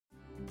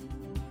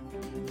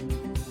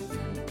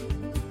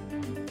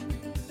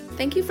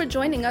Thank you for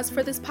joining us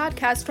for this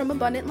podcast from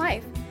Abundant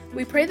Life.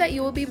 We pray that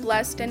you will be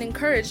blessed and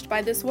encouraged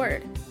by this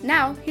word.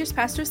 Now, here's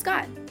Pastor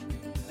Scott.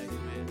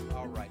 Amen.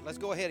 All right, let's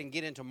go ahead and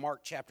get into Mark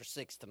chapter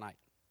 6 tonight.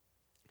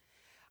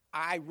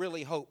 I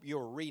really hope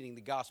you're reading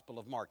the Gospel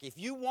of Mark. If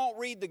you won't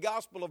read the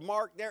Gospel of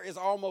Mark, there is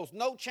almost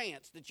no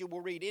chance that you will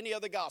read any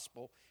other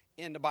gospel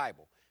in the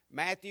Bible.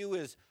 Matthew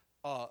is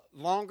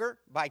longer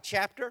by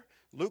chapter.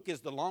 Luke is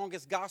the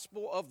longest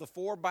gospel of the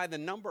four by the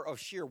number of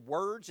sheer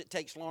words. It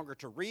takes longer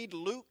to read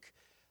Luke.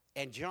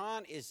 And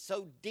John is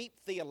so deep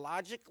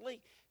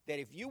theologically that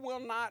if you will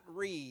not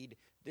read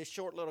this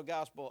short little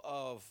gospel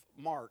of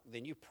Mark,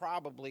 then you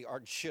probably are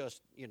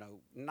just,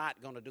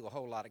 not going to do a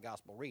whole lot of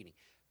gospel reading.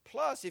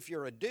 Plus, if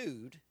you're a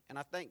dude, and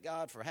I thank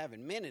God for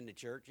having men in the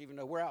church, even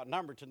though we're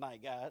outnumbered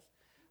tonight, guys.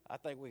 I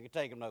think we could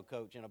take them, no,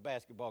 Coach, in a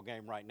basketball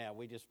game right now.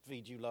 We just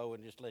feed you low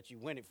and just let you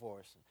win it for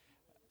us.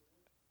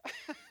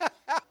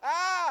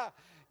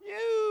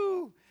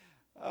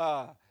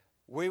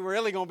 We were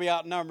really going to be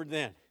outnumbered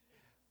then.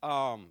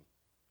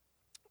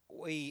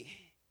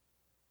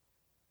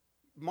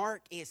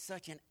 Mark is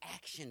such an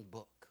action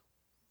book.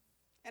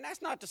 And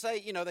that's not to say,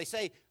 they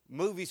say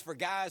movies for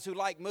guys who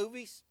like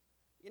movies.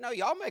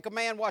 Y'all make a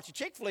man watch a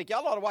chick flick.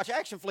 Y'all ought to watch an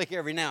action flick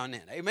every now and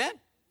then. Amen?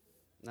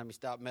 Let me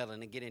stop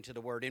meddling and get into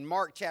the word. In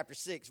Mark chapter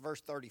 6,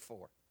 verse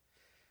 34,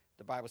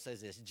 the Bible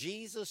says this: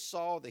 Jesus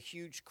saw the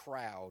huge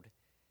crowd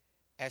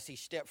as he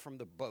stepped from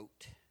the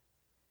boat,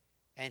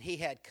 and he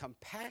had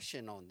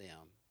compassion on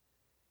them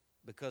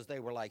because they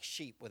were like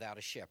sheep without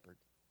a shepherd.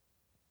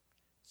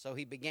 So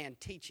he began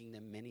teaching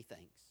them many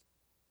things.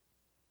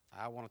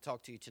 I want to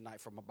talk to you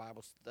tonight from a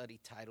Bible study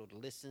titled,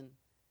 Listen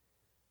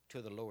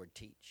to the Lord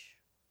Teach.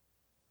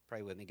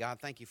 Pray with me. God,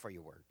 thank you for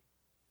your word.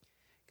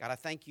 God, I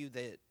thank you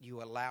that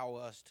you allow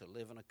us to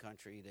live in a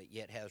country that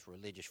yet has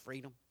religious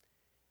freedom,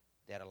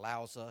 that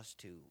allows us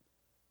to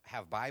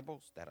have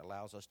Bibles, that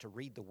allows us to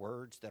read the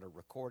words that are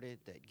recorded,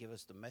 that give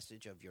us the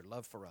message of your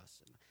love for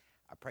us. And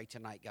I pray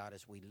tonight, God,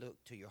 as we look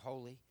to your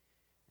holy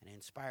and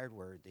inspired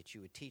word, that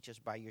you would teach us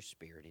by your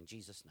Spirit. In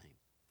Jesus' name,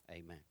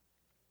 amen.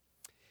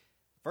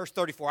 Verse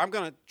 34, I'm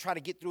going to try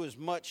to get through as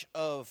much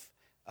of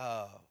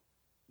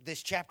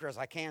this chapter as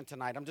I can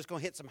tonight. I'm just going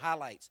to hit some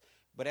highlights.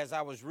 But as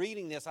I was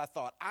reading this, I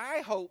thought,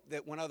 I hope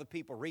that when other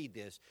people read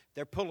this,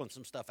 they're pulling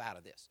some stuff out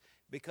of this.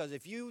 Because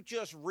if you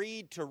just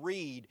read to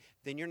read,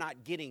 then you're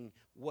not getting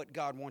what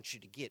God wants you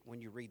to get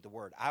when you read the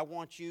Word. I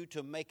want you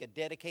to make a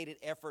dedicated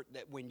effort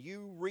that when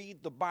you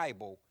read the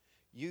Bible,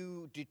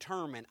 you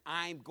determine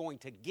I'm going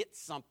to get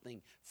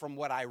something from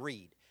what I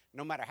read.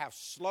 No matter how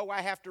slow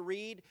I have to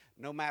read,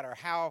 no matter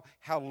how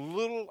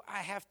little I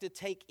have to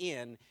take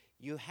in,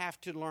 you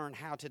have to learn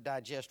how to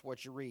digest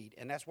what you read.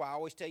 And that's why I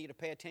always tell you to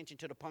pay attention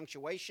to the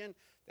punctuation.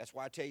 That's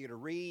why I tell you to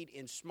read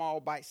in small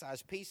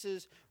bite-sized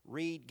pieces.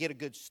 Get a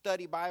good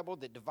study Bible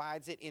that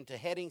divides it into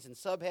headings and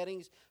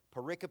subheadings,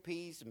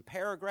 pericopes and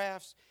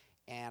paragraphs.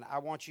 And I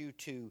want you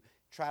to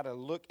try to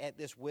look at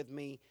this with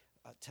me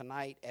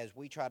tonight as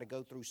we try to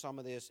go through some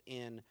of this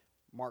in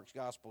Mark's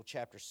Gospel,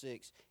 chapter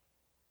 6.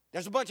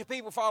 There's a bunch of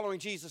people following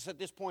Jesus at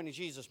this point in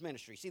Jesus'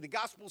 ministry. See, the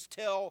Gospels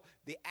tell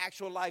the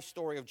actual life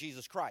story of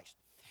Jesus Christ.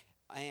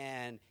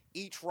 And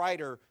each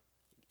writer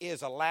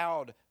is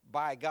allowed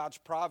by God's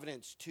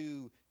providence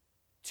to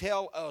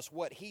tell us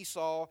what he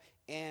saw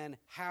and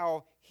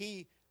how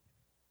he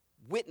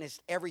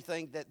witnessed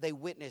everything that they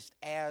witnessed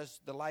as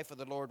the life of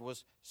the Lord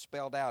was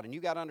spelled out. And you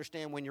got to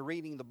understand, when you're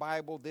reading the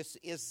Bible, this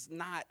is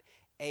not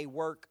a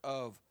work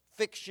of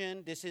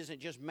fiction. This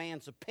isn't just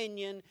man's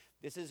opinion.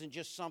 This isn't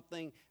just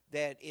something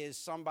that is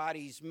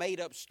somebody's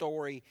made-up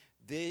story.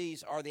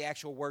 These are the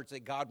actual words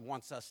that God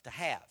wants us to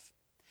have.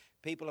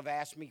 People have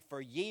asked me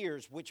for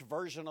years which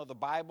version of the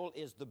Bible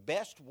is the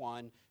best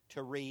one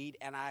to read,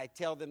 and I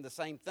tell them the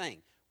same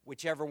thing,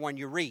 whichever one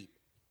you read.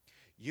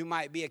 You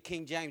might be a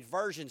King James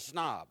Version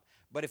snob,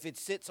 but if it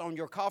sits on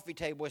your coffee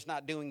table, it's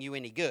not doing you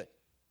any good.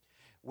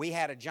 We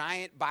had a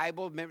giant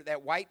Bible, remember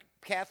that white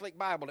Catholic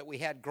Bible that we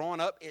had growing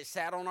up? It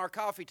sat on our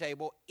coffee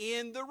table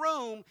in the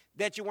room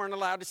that you weren't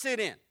allowed to sit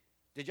in.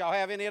 Did y'all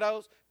have any of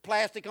those?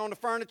 Plastic on the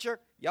furniture?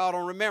 Y'all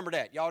don't remember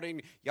that. Y'all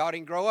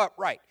didn't grow up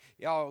right.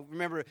 Y'all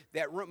remember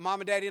that room, Mom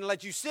and Dad didn't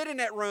let you sit in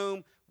that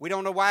room. We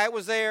don't know why it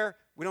was there.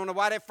 We don't know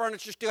why that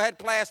furniture still had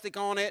plastic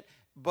on it,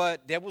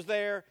 but that was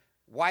there.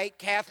 White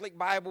Catholic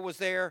Bible was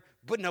there,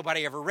 but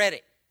nobody ever read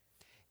it.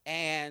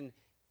 And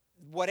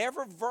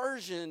whatever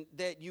version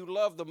that you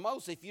love the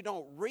most, if you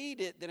don't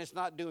read it, then it's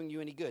not doing you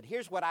any good.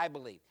 Here's what I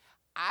believe.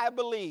 I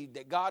believe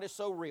that God is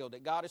so real,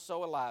 that God is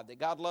so alive, that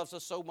God loves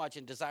us so much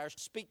and desires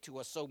to speak to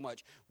us so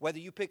much. Whether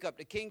you pick up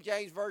the King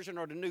James Version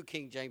or the New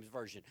King James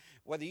Version,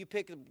 whether you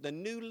pick up the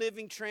New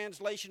Living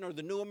Translation or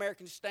the New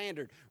American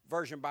Standard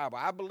Version Bible,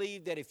 I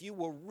believe that if you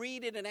will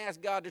read it and ask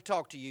God to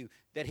talk to you,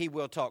 that he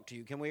will talk to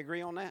you. Can we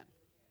agree on that?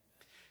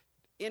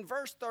 In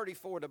verse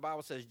 34, the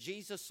Bible says,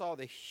 Jesus saw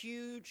the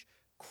huge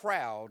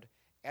crowd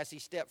as he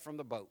stepped from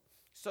the boat.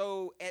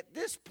 So at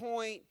this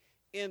point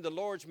in the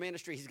Lord's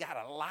ministry, he's got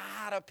a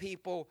lot of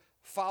people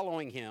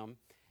following him,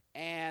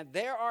 and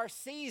there are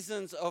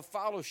seasons of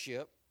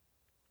fellowship,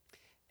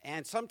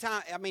 And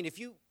sometimes,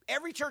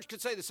 every church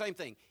could say the same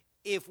thing.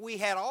 If we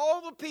had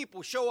all the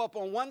people show up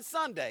on one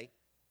Sunday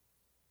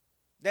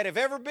that have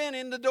ever been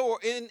in the door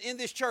in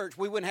this church,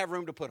 we wouldn't have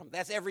room to put them.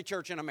 That's every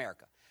church in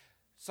America.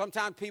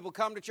 Sometimes people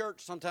come to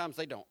church, sometimes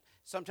they don't.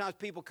 Sometimes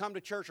people come to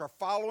church are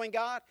following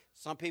God.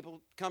 Some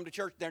people come to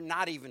church, they're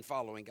not even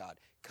following God.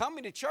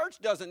 Coming to church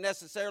doesn't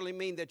necessarily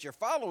mean that you're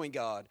following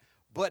God,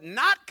 but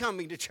not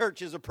coming to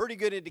church is a pretty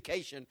good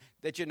indication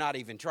that you're not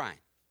even trying.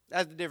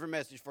 That's a different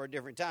message for a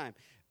different time,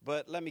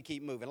 but let me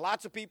keep moving.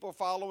 Lots of people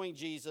following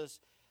Jesus.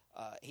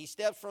 He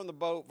steps from the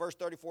boat, verse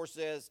 34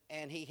 says,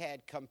 and he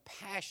had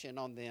compassion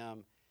on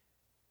them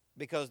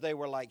because they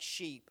were like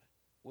sheep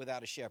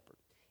without a shepherd.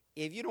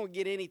 If you don't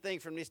get anything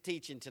from this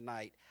teaching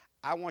tonight,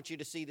 I want you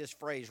to see this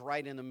phrase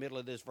right in the middle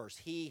of this verse.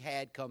 He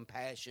had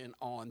compassion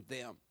on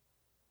them.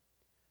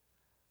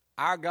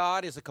 Our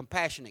God is a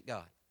compassionate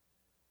God.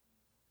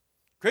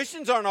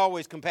 Christians aren't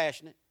always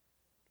compassionate,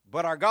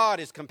 but our God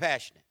is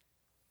compassionate.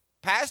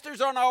 Pastors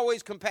aren't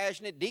always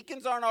compassionate.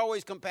 Deacons aren't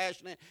always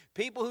compassionate.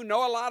 People who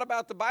know a lot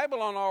about the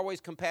Bible aren't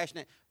always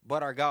compassionate,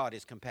 but our God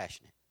is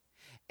compassionate.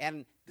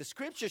 And the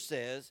Scripture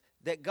says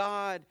that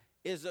God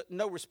is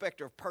no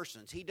respecter of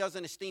persons. He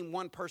doesn't esteem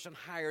one person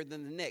higher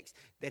than the next,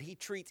 that he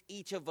treats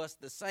each of us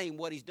the same.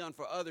 What he's done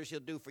for others, he'll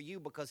do for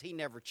you because he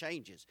never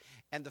changes.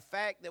 And the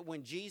fact that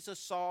when Jesus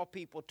saw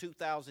people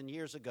 2,000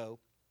 years ago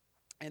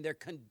and their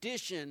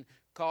condition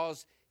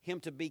caused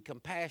him to be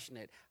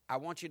compassionate, I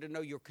want you to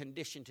know your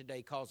condition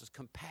today causes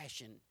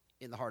compassion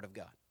in the heart of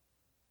God.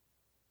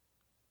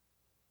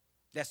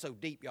 That's so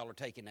deep, y'all are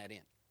taking that in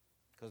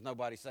because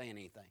nobody's saying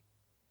anything.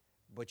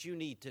 But you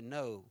need to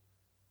know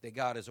that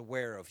God is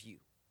aware of you.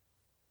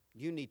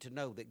 You need to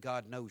know that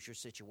God knows your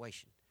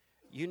situation.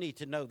 You need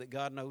to know that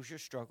God knows your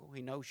struggle.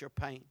 He knows your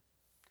pain.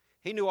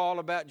 He knew all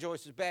about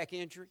Joyce's back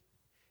injury.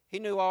 He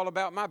knew all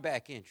about my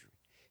back injury.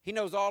 He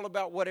knows all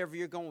about whatever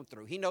you're going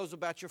through. He knows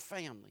about your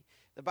family.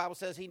 The Bible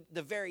says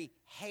the very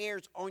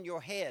hairs on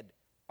your head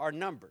are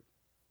numbered.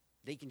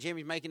 Deacon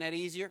Jimmy's making that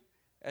easier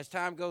as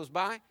time goes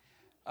by.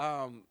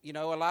 A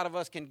lot of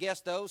us can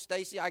guess those.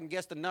 Stacy, I can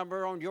guess the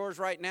number on yours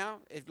right now,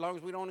 as long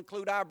as we don't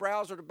include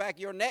eyebrows or the back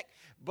of your neck.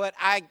 But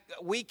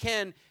we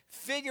can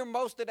figure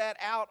most of that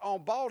out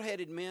on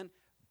bald-headed men.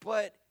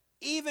 But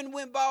even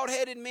when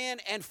bald-headed men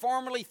and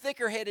formerly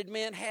thicker-headed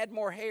men had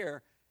more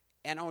hair,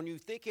 and on you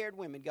thick-haired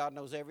women, God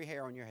knows every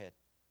hair on your head.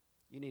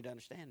 You need to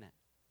understand that.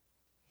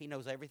 He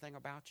knows everything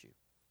about you,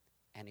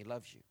 and he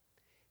loves you.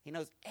 He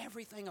knows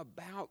everything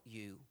about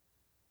you.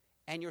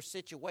 And your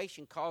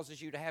situation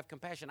causes you to have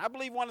compassion. I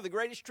believe one of the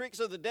greatest tricks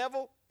of the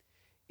devil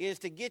is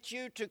to get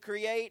you to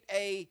create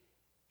a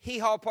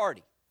hee-haw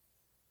party.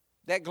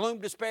 That gloom,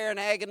 despair, and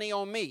agony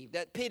on me.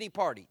 That pity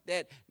party.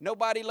 That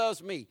nobody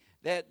loves me.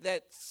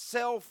 That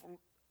self-down,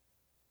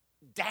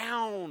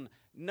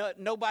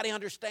 nobody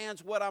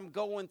understands what I'm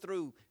going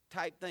through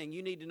type thing.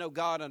 You need to know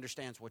God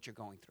understands what you're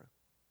going through.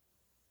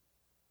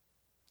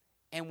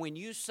 And when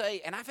you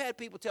say, and I've had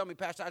people tell me,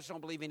 Pastor, I just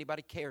don't believe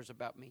anybody cares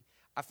about me.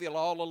 I feel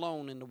all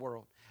alone in the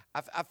world.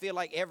 I feel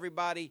like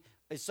everybody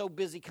is so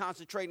busy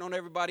concentrating on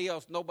everybody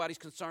else, nobody's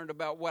concerned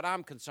about what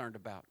I'm concerned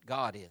about.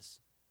 God is.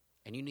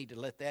 And you need to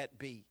let that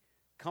be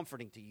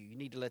comforting to you. You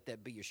need to let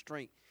that be your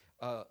strength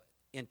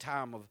in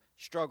time of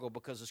struggle,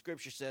 because the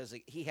Scripture says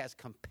that he has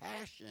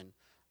compassion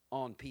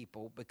on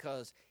people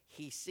because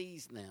he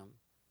sees them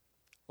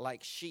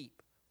like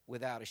sheep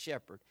without a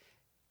shepherd.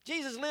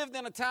 Jesus lived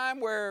in a time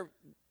where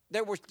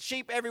there were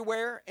sheep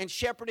everywhere, and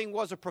shepherding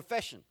was a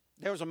profession.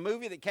 There was a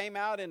movie that came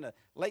out in the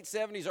late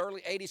 70s,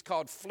 early 80s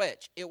called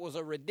Fletch. It was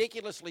a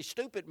ridiculously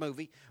stupid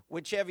movie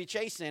with Chevy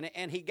Chase in it,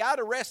 and he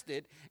got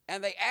arrested,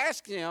 and they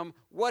asked him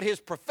what his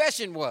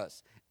profession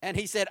was. And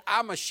he said,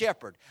 I'm a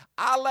shepherd.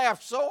 I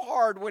laughed so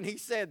hard when he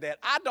said that.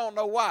 I don't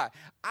know why.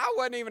 I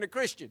wasn't even a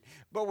Christian.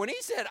 But when he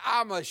said,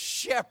 I'm a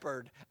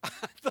shepherd, I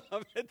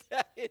thought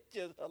that it's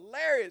just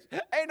hilarious.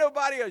 Ain't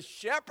nobody a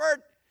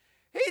shepherd.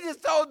 He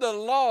just told the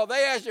law.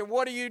 They asked him,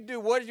 what do you do?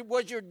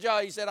 What's your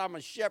job? He said, I'm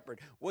a shepherd.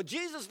 Well,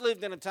 Jesus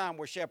lived in a time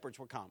where shepherds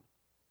were common.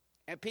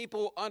 And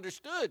people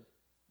understood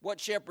what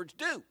shepherds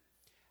do.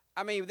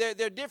 I mean,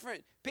 they're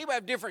different. People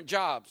have different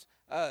jobs.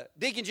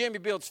 Deacon Jimmy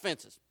builds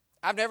fences.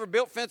 I've never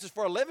built fences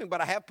for a living,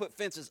 but I have put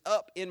fences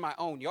up in my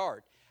own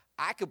yard.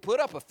 I could put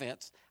up a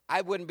fence.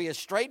 I wouldn't be as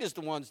straight as the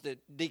ones that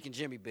Deacon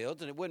Jimmy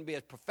builds, and it wouldn't be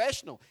as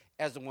professional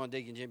as the one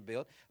Deacon Jimmy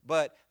built.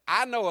 But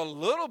I know a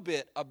little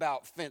bit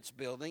about fence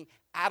building.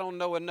 I don't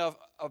know enough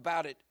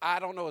about it. I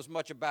don't know as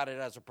much about it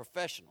as a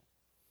professional.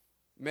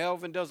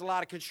 Melvin does a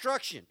lot of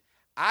construction.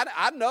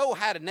 I know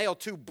how to nail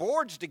two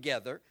boards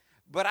together,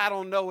 but I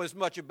don't know as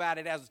much about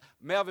it as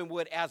Melvin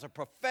would as a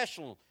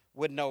professional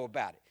would know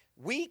about it.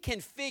 We can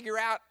figure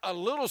out a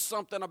little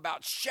something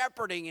about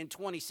shepherding in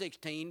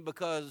 2016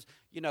 because,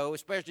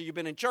 especially you've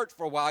been in church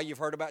for a while, you've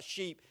heard about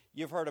sheep,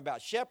 you've heard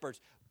about shepherds.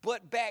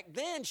 But back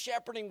then,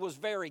 shepherding was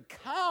very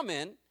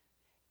common,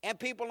 and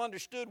people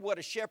understood what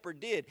a shepherd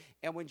did.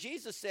 And when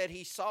Jesus said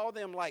he saw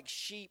them like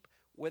sheep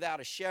without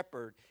a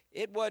shepherd,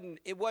 it wasn't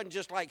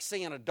just like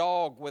seeing a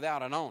dog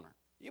without an owner.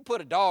 You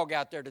put a dog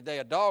out there today,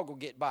 a dog will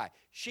get by.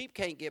 Sheep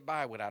can't get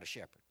by without a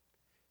shepherd.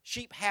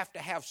 Sheep have to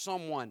have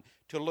someone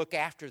to look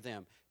after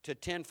them, to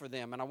tend for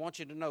them. And I want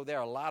you to know there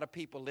are a lot of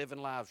people living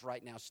lives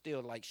right now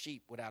still like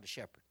sheep without a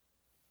shepherd.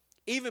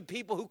 Even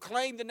people who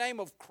claim the name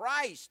of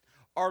Christ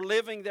are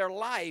living their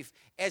life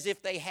as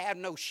if they had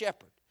no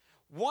shepherd.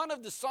 One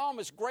of the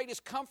psalmist's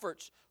greatest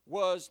comforts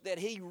was that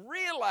he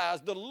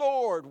realized the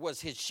Lord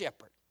was his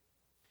shepherd.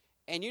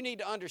 And you need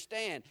to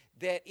understand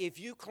that if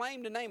you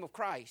claim the name of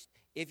Christ,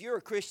 if you're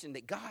a Christian,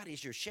 that God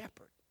is your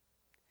shepherd.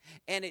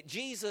 And that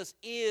Jesus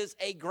is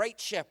a great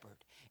shepherd.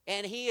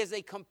 And he is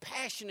a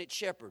compassionate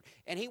shepherd.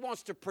 And he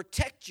wants to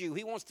protect you.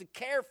 He wants to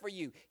care for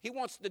you. He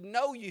wants to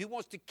know you. He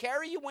wants to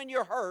carry you when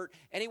you're hurt.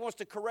 And he wants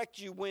to correct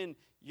you when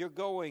you're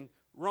going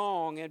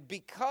wrong. And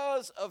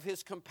because of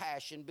his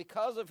compassion,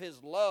 because of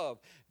his love,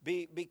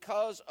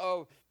 because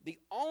of the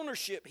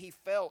ownership he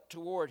felt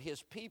toward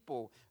his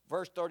people,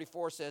 verse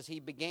 34 says he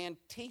began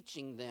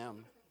teaching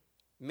them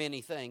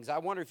many things. I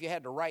wonder if you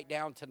had to write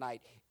down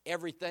tonight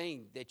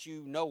everything that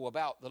you know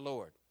about the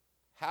Lord.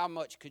 How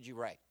much could you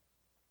write?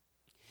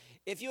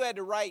 If you had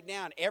to write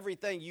down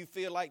everything you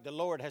feel like the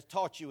Lord has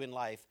taught you in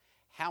life,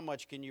 how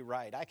much can you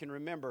write? I can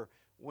remember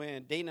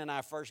when Dina and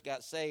I first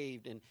got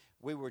saved and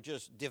we were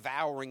just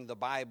devouring the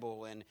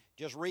Bible and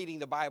just reading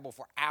the Bible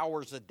for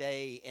hours a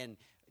day and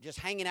just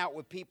hanging out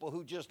with people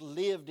who just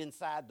lived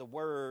inside the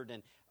Word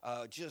and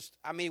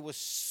it was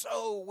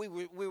so, we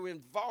were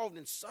involved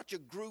in such a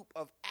group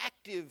of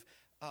active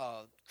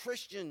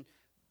Christian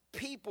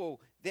people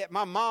that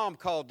my mom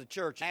called the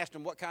church and asked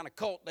them what kind of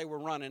cult they were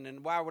running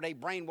and why were they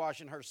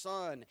brainwashing her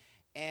son.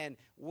 And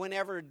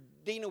whenever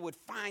Dina would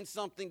find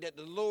something that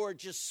the Lord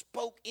just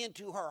spoke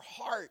into her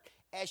heart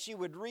as she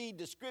would read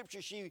the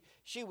scripture,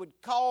 she would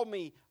call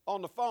me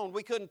on the phone.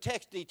 We couldn't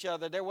text each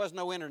other. There was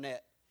no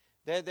internet.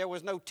 There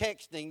was no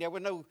texting. There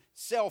were no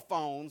cell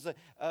phones.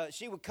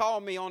 She would call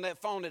me on that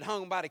phone that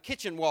hung by the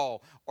kitchen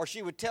wall. Or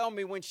she would tell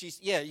me when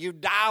you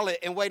dial it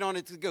and wait on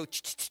it to go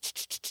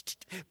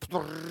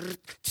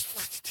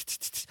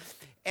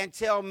and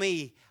tell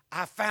me,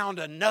 I found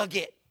a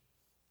nugget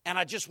and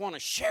I just want to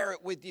share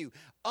it with you.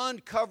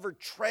 Uncovered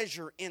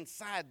treasure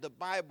inside the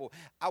Bible.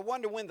 I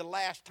wonder when the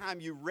last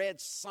time you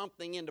read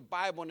something in the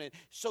Bible and it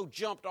so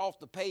jumped off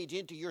the page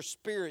into your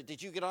spirit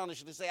that you could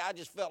honestly say, I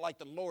just felt like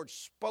the Lord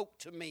spoke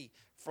to me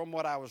from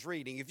what I was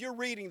reading. If you're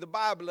reading the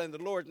Bible and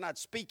the Lord's not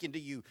speaking to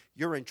you,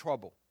 you're in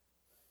trouble.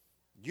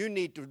 You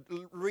need to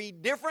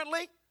read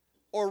differently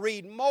or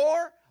read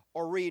more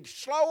or read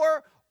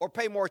slower or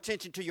pay more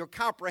attention to your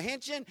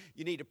comprehension.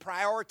 You need to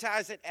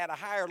prioritize it at a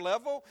higher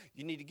level.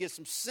 You need to get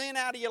some sin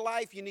out of your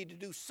life. You need to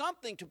do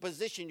something to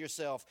position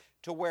yourself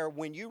to where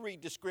when you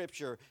read the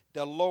scripture,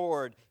 the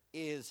Lord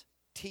is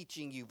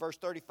teaching you. Verse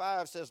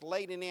 35 says,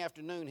 late in the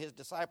afternoon, his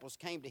disciples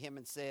came to him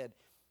and said,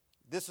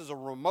 this is a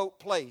remote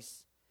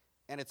place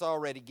and it's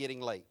already getting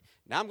late.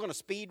 Now I'm going to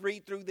speed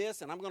read through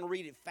this and I'm going to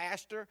read it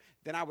faster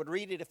than I would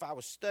read it if I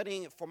was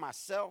studying it for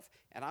myself.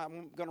 And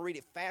I'm going to read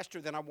it faster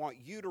than I want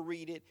you to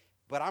read it.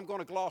 But I'm going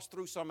to gloss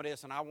through some of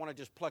this, and I want to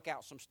just pluck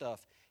out some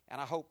stuff. And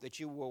I hope that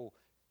you will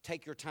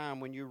take your time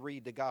when you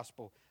read the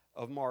Gospel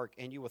of Mark,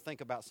 and you will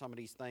think about some of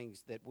these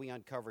things that we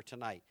uncover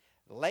tonight.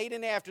 Late in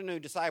the afternoon,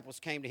 disciples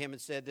came to him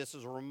and said, this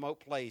is a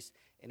remote place,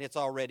 and it's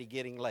already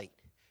getting late.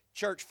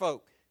 Church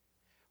folk,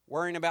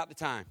 worrying about the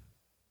time.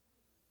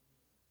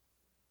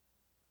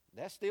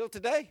 That's still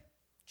today.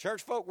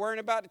 Church folk worrying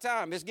about the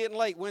time. It's getting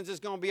late. When's this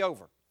going to be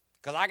over?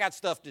 Because I got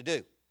stuff to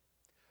do.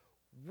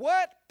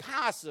 What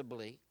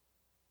possibly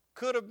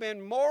could have been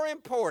more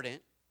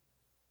important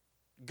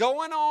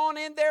going on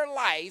in their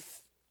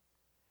life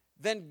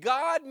than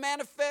God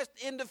manifest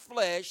in the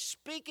flesh,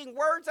 speaking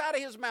words out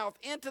of his mouth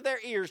into their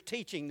ears,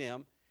 teaching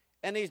them,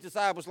 and these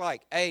disciples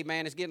like, hey,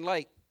 man, it's getting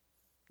late.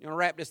 You want to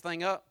wrap this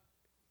thing up?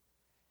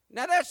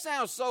 Now, that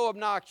sounds so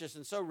obnoxious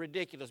and so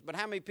ridiculous, but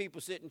how many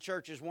people sit in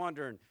churches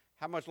wondering,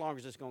 how much longer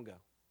is this going to go?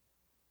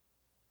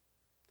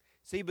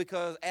 See,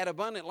 because at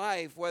Abundant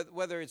Life,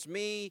 whether it's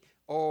me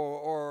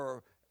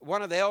or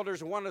one of the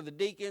elders or one of the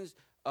deacons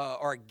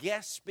or a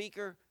guest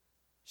speaker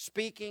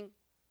speaking,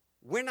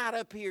 we're not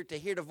up here to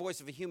hear the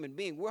voice of a human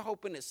being. We're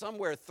hoping that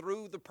somewhere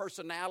through the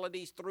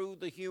personalities, through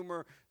the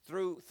humor,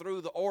 through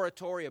the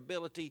oratory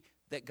ability,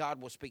 that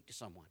God will speak to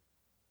someone.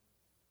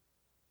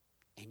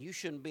 And you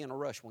shouldn't be in a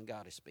rush when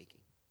God is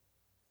speaking.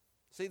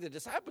 See, the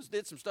disciples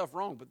did some stuff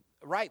wrong,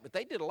 but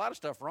they did a lot of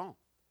stuff wrong.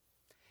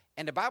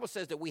 And the Bible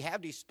says that we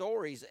have these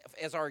stories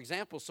as our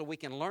examples so we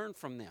can learn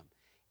from them.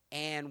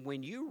 And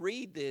when you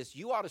read this,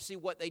 you ought to see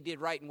what they did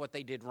right and what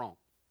they did wrong.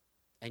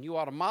 And you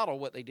ought to model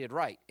what they did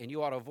right, and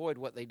you ought to avoid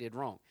what they did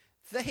wrong.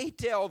 They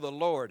tell the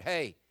Lord,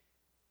 hey,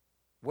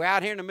 we're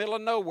out here in the middle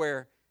of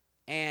nowhere,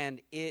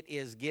 and it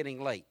is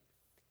getting late.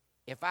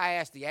 If I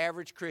asked the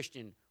average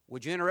Christian,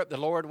 would you interrupt the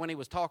Lord when he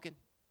was talking?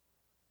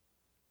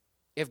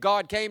 If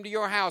God came to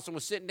your house and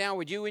was sitting down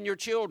with you and your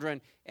children,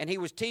 and he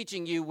was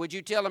teaching you, would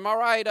you tell him, all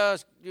right,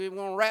 you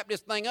want to wrap this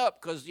thing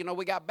up because,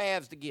 we got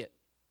baths to get?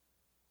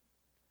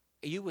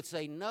 You would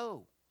say,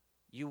 no,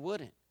 you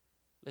wouldn't.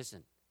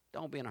 Listen,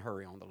 don't be in a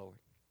hurry on the Lord.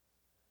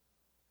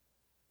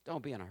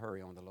 Don't be in a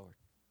hurry on the Lord.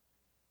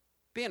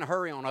 Be in a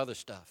hurry on other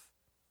stuff.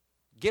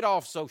 Get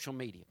off social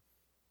media.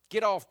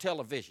 Get off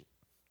television.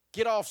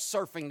 Get off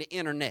surfing the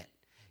internet.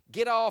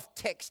 Get off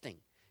texting.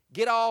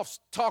 Get off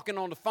talking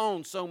on the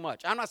phone so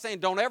much. I'm not saying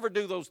don't ever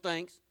do those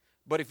things,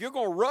 but if you're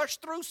going to rush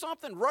through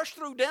something, rush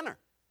through dinner.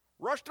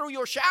 Rush through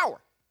your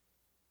shower.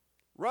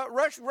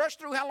 Rush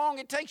through how long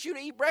it takes you to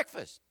eat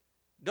breakfast.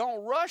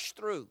 Don't rush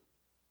through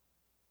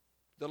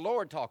the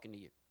Lord talking to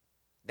you.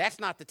 That's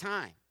not the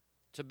time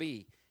to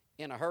be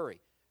in a hurry.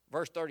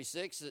 Verse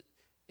 36,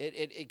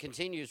 it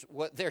continues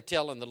what they're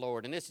telling the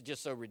Lord. And this is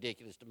just so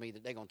ridiculous to me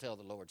that they're going to tell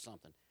the Lord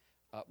something.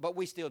 But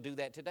we still do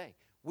that today.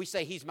 We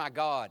say, he's my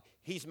God.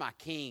 He's my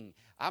king.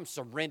 I'm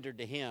surrendered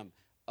to him.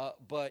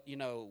 But,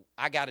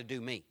 I got to do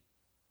me.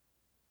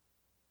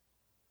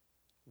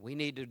 We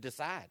need to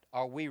decide,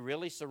 are we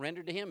really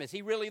surrendered to him? Is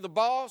he really the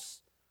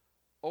boss?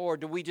 Or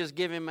do we just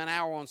give him an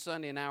hour on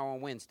Sunday, an hour on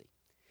Wednesday?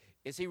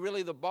 Is he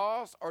really the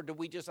boss? Or do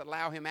we just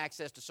allow him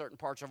access to certain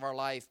parts of our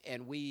life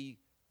and we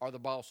are the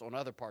boss on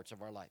other parts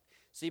of our life?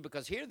 See,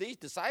 because here these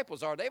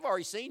disciples they've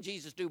already seen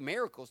Jesus do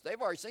miracles.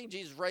 They've already seen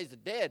Jesus raise the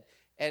dead.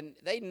 And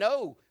they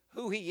know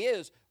who he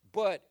is,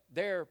 but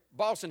they're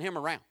bossing him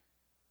around.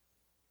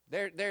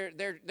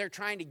 They're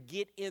trying to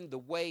get in the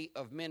way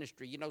of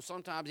ministry.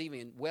 Sometimes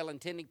even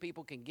well-intending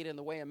people can get in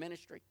the way of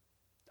ministry.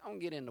 Don't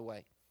get in the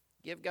way.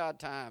 Give God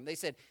time. They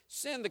said,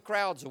 send the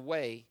crowds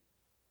away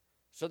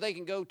so they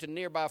can go to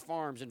nearby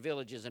farms and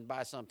villages and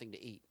buy something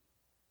to eat.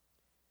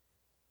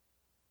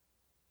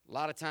 A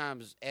lot of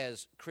times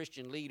as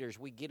Christian leaders,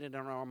 we get it in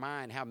our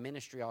mind how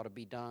ministry ought to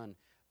be done.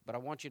 But I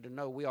want you to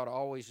know we ought to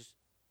always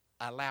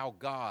allow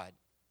God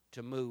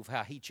to move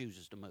how he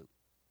chooses to move.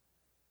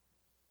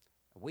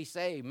 We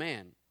say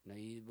amen.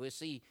 You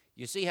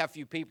see how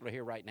few people are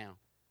here right now.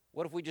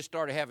 What if we just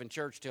started having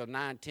church till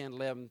 9, 10,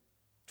 11,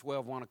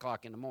 12, 1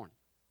 o'clock in the morning?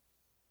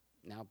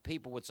 Now,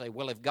 people would say,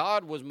 well, if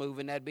God was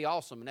moving, that'd be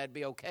awesome and that'd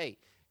be okay.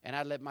 And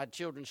I'd let my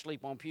children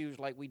sleep on pews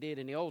like we did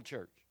in the old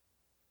church.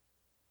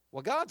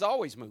 Well, God's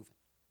always moving.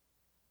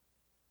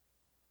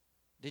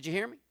 Did you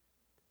hear me?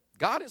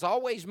 God is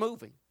always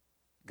moving.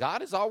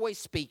 God is always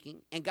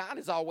speaking, and God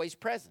is always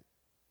present.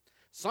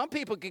 Some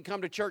people can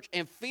come to church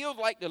and feel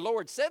like the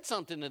Lord said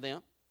something to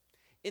them.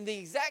 In the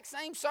exact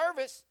same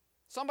service,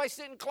 somebody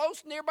sitting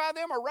close nearby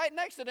them or right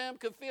next to them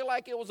could feel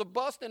like it was a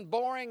bust and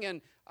boring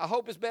and I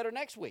hope it's better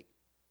next week.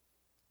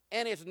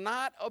 And it's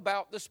not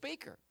about the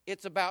speaker.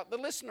 It's about the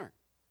listener.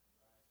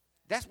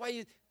 That's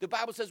why the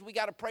Bible says we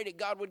got to pray that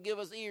God would give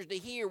us ears to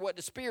hear what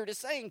the Spirit is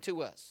saying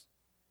to us.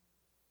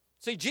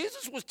 See,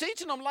 Jesus was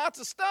teaching them lots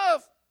of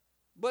stuff,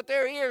 but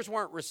their ears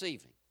weren't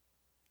receiving.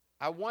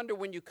 I wonder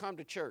when you come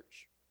to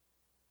church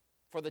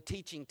for the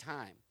teaching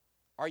time,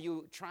 are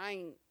you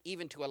trying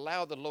even to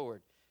allow the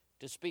Lord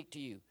to speak to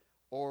you?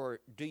 Or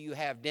do you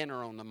have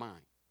dinner on the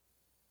mind?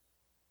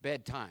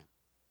 Bedtime.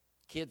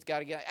 Kids got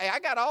to get, hey, I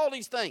got all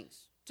these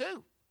things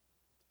too.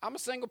 I'm a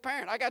single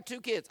parent. I got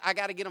 2 kids. I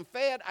got to get them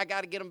fed. I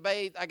got to get them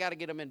bathed. I got to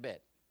get them in bed.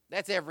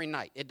 That's every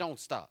night. It don't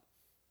stop.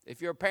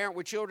 If you're a parent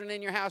with children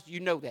in your house, you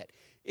know that.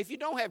 If you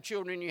don't have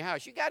children in your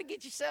house, you got to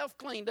get yourself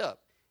cleaned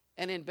up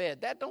and in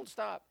bed. That don't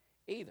stop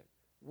either.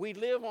 We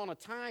live on a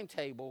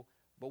timetable,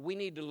 but we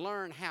need to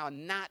learn how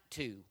not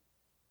to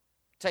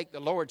take the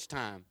Lord's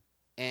time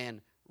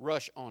and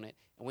rush on it.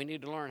 And we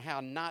need to learn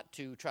how not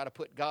to try to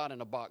put God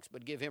in a box,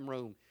 but give him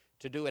room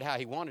to do it how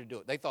he wanted to do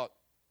it. They thought,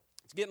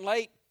 it's getting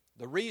late.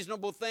 The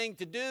reasonable thing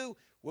to do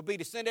would be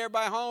to send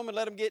everybody home and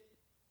let them get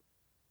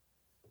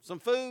some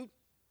food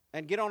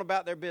and get on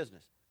about their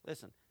business.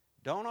 Listen,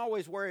 don't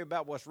always worry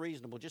about what's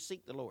reasonable. Just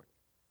seek the Lord.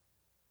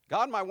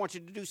 God might want you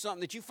to do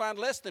something that you find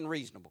less than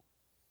reasonable.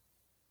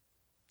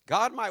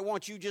 God might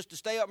want you just to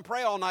stay up and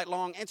pray all night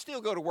long and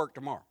still go to work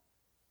tomorrow.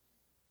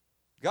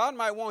 God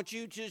might want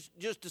you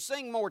just to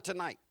sing more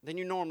tonight than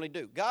you normally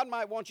do. God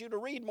might want you to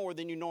read more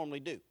than you normally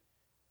do.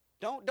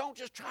 Don't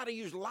just try to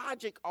use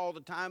logic all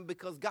the time,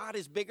 because God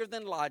is bigger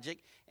than logic,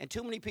 and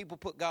too many people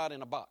put God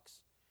in a box.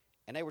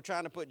 And they were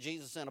trying to put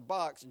Jesus in a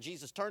box, and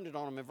Jesus turned it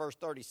on them in verse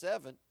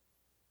 37.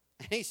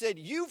 And he said,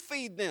 you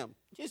feed them.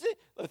 You see,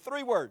 the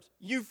 3 words,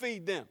 you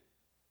feed them.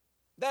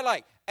 They're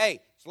like, hey,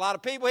 there's a lot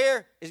of people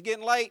here. It's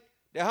getting late.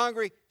 They're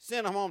hungry.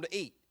 Send them home to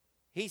eat.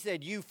 He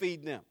said, you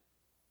feed them.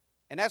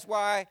 And that's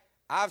why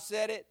I've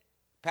said it.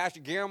 Pastor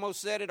Guillermo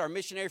said it. Our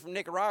missionary from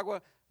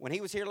Nicaragua, when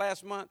he was here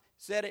last month,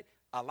 said it.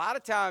 A lot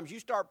of times you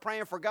start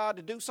praying for God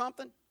to do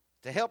something,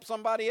 to help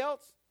somebody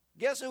else.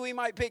 Guess who he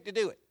might pick to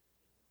do it?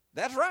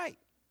 That's right.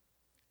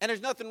 And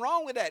there's nothing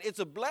wrong with that. It's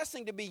a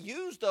blessing to be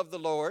used of the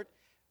Lord,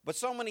 but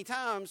so many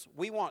times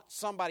we want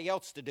somebody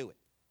else to do it.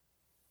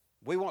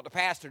 We want the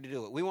pastor to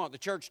do it. We want the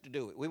church to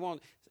do it. We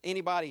want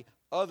anybody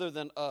other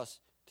than us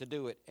to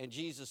do it. And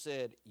Jesus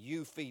said,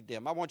 you feed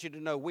them. I want you to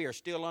know we are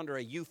still under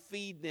a you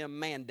feed them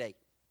mandate.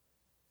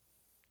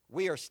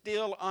 We are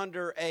still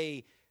under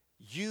a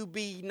you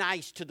be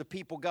nice to the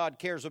people God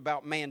cares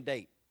about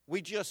mandate.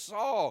 We just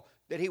saw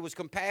that he was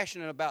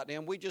compassionate about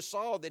them. We just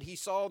saw that he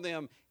saw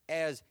them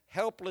as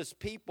helpless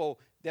people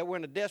that were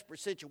in a desperate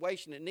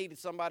situation that needed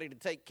somebody to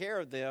take care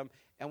of them.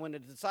 And when the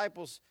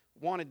disciples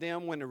wanted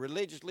them, when the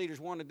religious leaders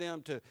wanted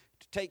them to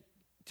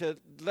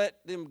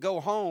let them go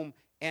home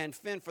and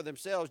fend for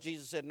themselves,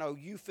 Jesus said, no,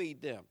 you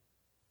feed them.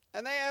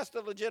 And they asked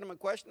a legitimate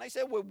question. They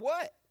said, with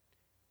what?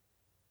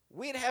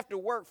 We'd have to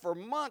work for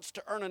months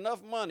to earn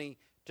enough money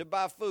to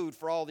buy food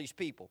for all these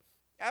people.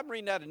 I'm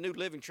reading out a New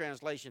Living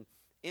Translation.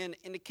 In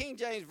the King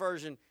James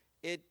Version,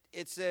 it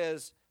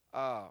says,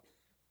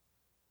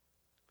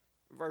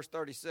 verse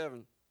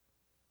 37,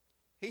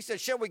 he said,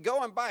 shall we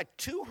go and buy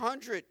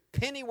 200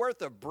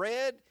 pennyworth of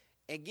bread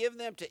and give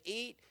them to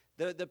eat?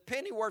 The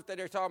pennyworth that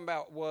they're talking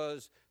about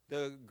was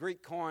the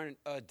Greek coin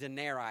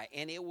denarii,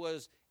 and it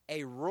was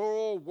a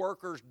rural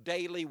worker's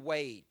daily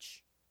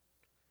wage.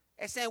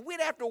 And saying we'd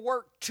have to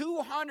work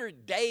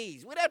 200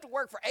 days. We'd have to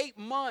work for 8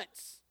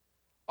 months,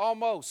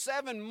 almost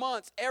 7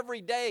 months every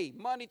day,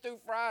 Monday through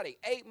Friday,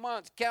 8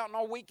 months, counting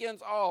on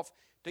weekends off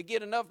to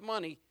get enough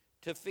money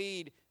to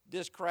feed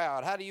this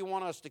crowd. How do you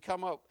want us to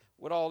come up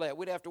with all that?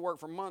 We'd have to work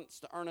for months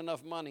to earn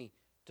enough money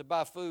to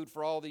buy food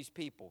for all these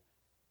people.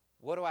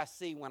 What do I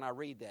see when I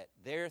read that?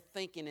 They're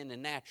thinking in the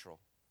natural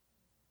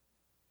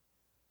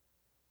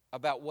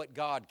about what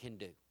God can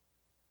do.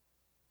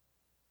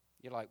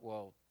 You're like,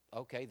 well,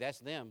 okay, that's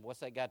them. What's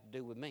that got to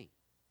do with me?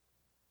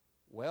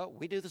 Well,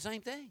 we do the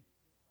same thing.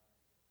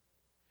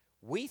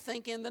 We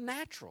think in the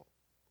natural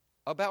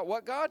about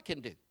what God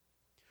can do.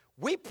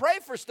 We pray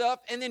for stuff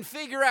and then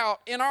figure out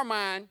in our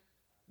mind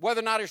whether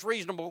or not it's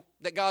reasonable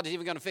that God is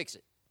even going to fix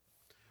it.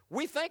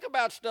 We think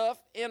about stuff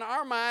in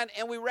our mind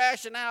and we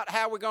ration out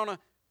how we're going to,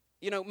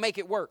 make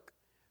it work.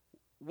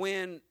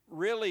 When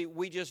really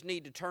we just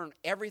need to turn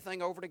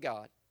everything over to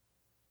God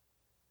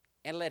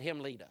and let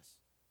Him lead us.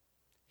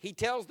 He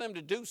tells them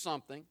to do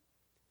something,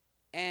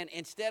 and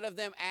instead of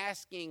them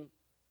asking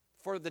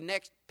for the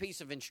next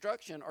piece of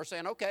instruction or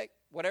saying, okay,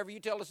 whatever you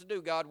tell us to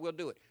do, God, we'll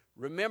do it.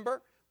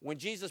 Remember, when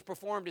Jesus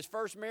performed His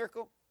first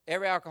miracle,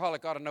 every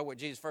alcoholic ought to know what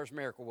Jesus' first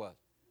miracle was.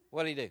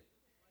 What did He do?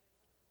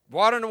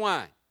 Water and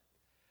wine.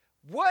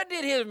 What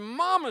did His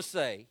mama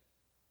say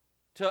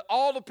to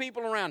all the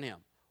people around Him?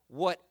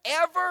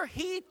 Whatever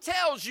He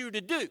tells you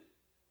to do,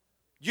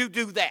 you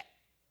do that.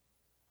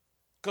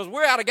 Because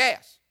we're out of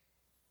gas.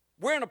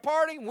 We're in a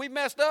party, and we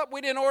messed up.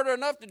 We didn't order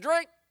enough to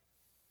drink.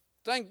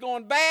 Things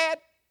going bad,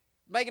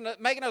 making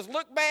us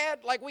look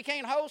bad, like we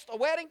can't host a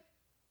wedding.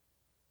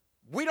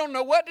 We don't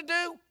know what to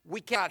do. We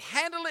can't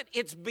handle it.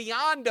 It's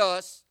beyond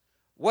us.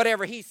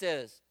 Whatever He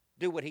says,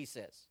 do what He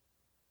says.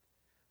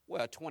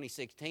 Well,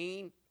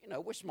 2016,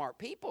 we're smart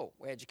people.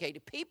 We're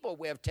educated people.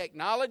 We have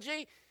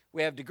technology.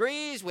 We have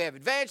degrees. We have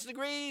advanced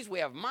degrees. We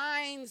have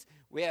minds.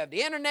 We have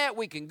the internet.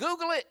 We can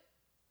Google it.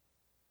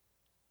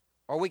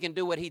 Or we can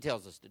do what He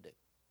tells us to do.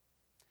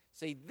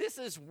 See, this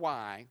is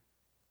why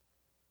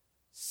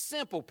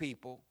simple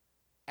people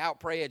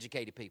outpray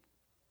educated people.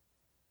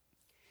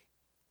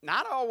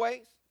 Not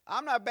always.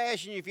 I'm not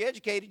bashing you if you're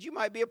educated. You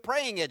might be a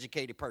praying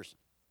educated person.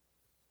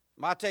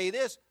 I'll tell you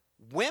this,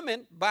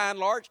 women, by and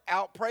large,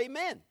 outpray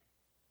men.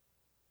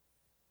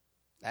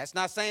 That's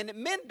not saying that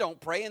men don't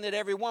pray and that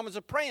every woman's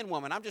a praying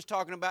woman. I'm just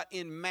talking about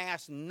in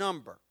mass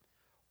number.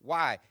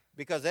 Why?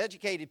 Because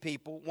educated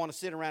people want to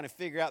sit around and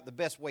figure out the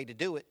best way to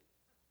do it,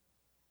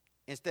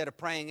 instead of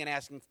praying and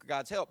asking for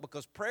God's help,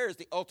 because prayer is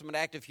the ultimate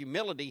act of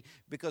humility,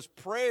 because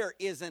prayer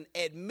is an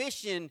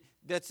admission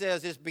that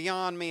says it's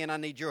beyond me and I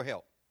need your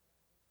help.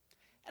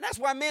 And that's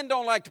why men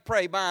don't like to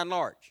pray by and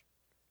large.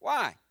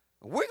 Why?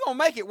 We're going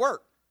to make it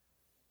work.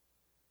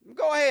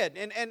 Go ahead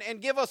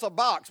and give us a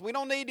box. We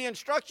don't need the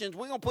instructions.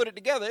 We're going to put it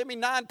together. There'll be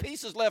 9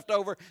 pieces left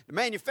over. The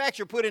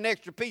manufacturer put in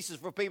extra pieces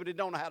for people that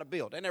don't know how to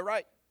build. Ain't that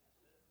right?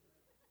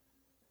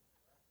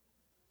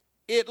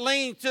 It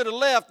leans to the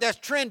left. That's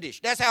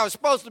trendish. That's how it's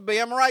supposed to be.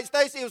 Am I right,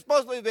 Stacy? It was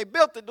supposed to be. They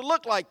built it to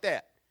look like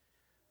that.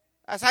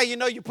 That's how you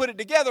know you put it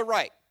together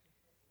right.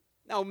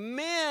 Now,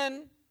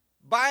 men,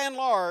 by and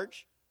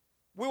large,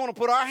 we want to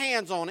put our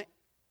hands on it.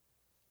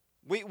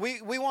 We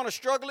want to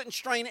struggle it and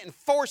strain it and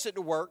force it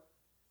to work.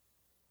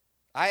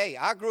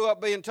 I grew up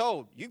being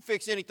told, you can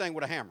fix anything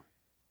with a hammer.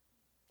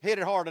 Hit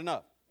it hard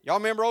enough. Y'all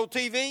remember old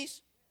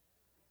TVs?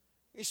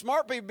 These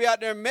smart people be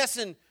out there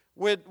messing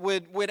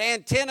with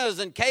antennas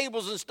and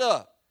cables and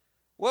stuff.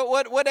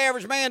 What the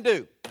average man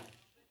do?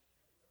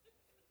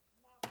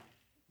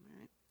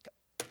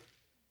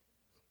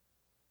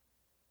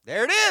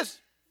 There it is.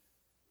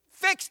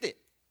 Fixed it.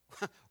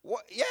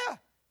 Yeah,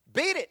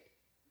 beat it.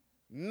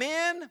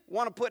 Men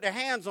want to put their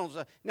hands on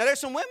stuff. Now, there's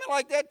some women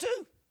like that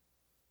too.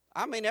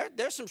 I mean,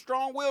 there's some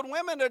strong-willed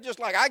women that are just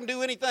like, I can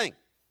do anything.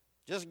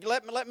 Just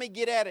let me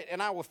get at it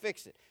and I will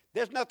fix it.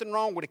 There's nothing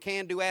wrong with a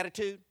can-do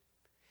attitude.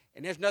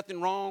 And there's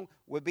nothing wrong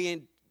with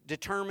being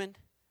determined,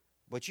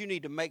 but you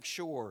need to make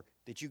sure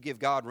that you give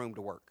God room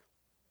to work.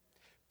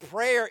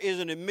 Prayer is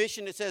an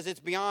admission that says it's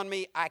beyond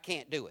me, I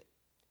can't do it.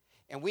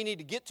 And we need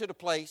to get to the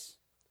place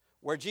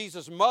where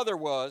Jesus' mother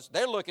was.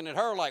 They're looking at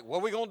her like, what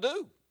are we going to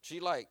do?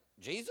 She's like,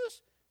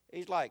 Jesus?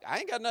 He's like, I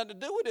ain't got nothing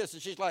to do with this.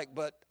 And she's like,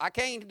 but I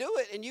can't do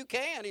it and you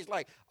can. He's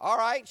like, all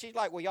right. She's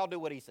like, well, y'all do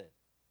what He said.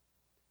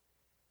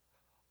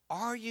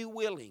 Are you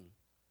willing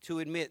to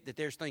admit that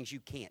there's things you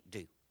can't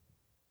do?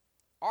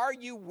 Are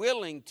you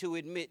willing to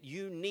admit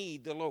you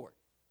need the Lord?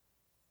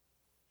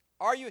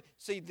 Are you?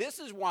 See, this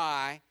is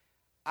why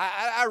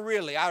I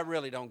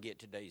really don't get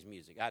today's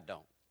music. I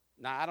don't.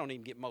 Now, I don't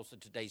even get most of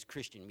today's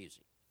Christian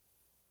music.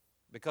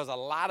 Because a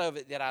lot of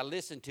it that I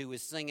listen to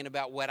is singing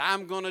about what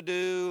I'm going to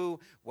do,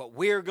 what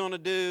we're going to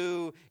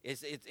do.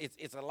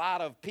 It's a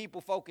lot of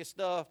people-focused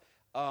stuff.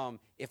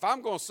 If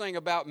I'm going to sing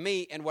about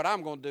me and what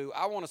I'm going to do,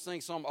 I want to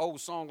sing some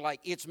old song like,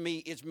 it's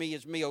me,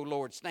 oh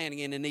Lord, standing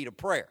in the need of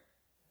prayer.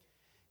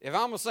 If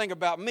I'm going to sing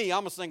about me,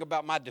 I'm going to sing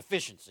about my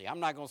deficiency. I'm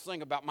not going to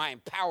sing about my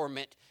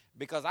empowerment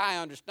because I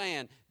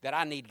understand that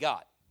I need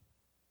God.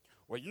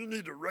 Well, you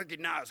need to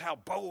recognize how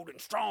bold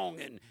and strong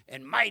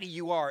and mighty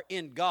you are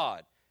in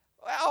God.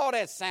 Well, all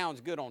that sounds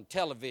good on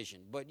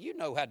television, but you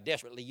know how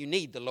desperately you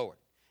need the Lord.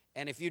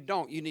 And if you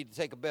don't, you need to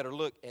take a better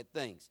look at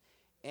things.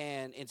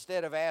 And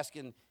instead of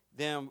asking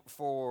them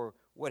for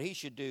what he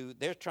should do,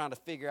 they're trying to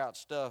figure out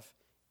stuff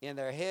in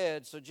their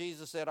head. So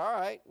Jesus said, all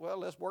right, well,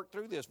 let's work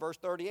through this. Verse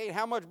 38,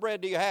 how much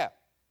bread do you have?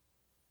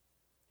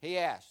 He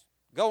asked.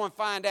 Go and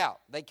find out.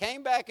 They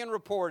came back and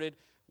reported,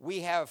 we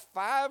have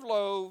 5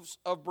 loaves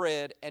of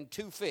bread and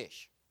 2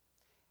 fish.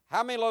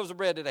 How many loaves of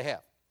bread did they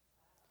have?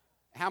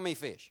 How many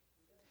fish?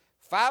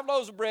 5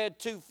 loaves of bread,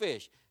 2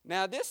 fish.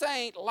 Now, this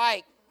ain't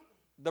like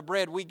the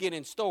bread we get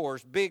in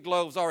stores, big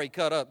loaves already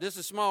cut up. This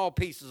is small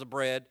pieces of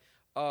bread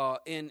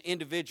in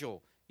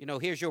individual. You know,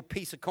 here's your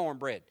piece of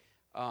cornbread.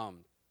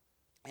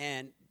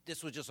 And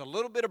this was just a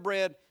little bit of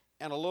bread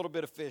and a little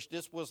bit of fish.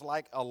 This was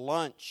like a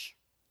lunch.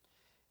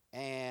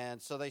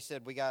 And so they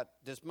said, we got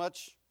this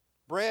much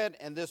bread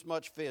and this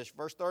much fish.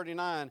 Verse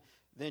 39,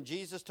 then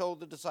Jesus told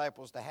the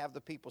disciples to have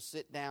the people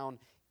sit down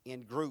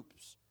in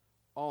groups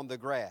on the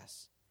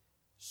grass.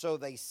 So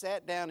they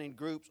sat down in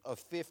groups of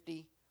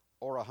 50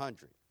 or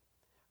 100.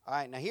 All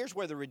right, now here's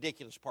where the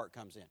ridiculous part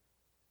comes in.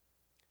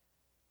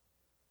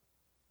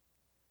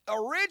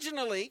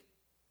 Originally,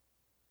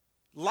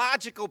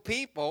 logical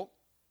people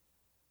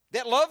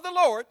that love the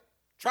Lord,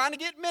 trying to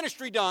get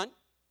ministry done,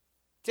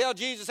 tell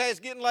Jesus, hey, it's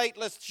getting late,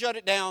 let's shut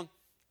it down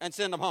and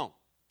send them home.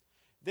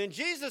 Then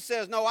Jesus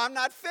says, no, I'm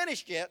not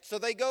finished yet. So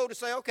they go to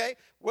say, okay,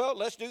 well,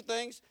 let's do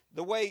things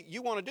the way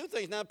you want to do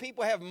things. Now,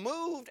 people have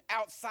moved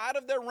outside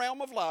of their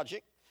realm of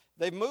logic.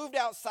 They've moved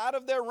outside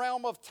of their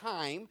realm of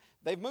time.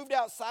 They've moved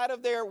outside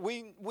of their,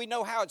 we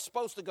know how it's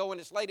supposed to go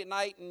and it's late at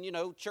night and, you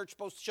know, church's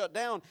supposed to shut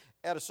down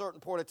at a certain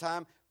point of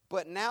time.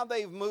 But now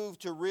they've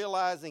moved to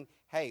realizing,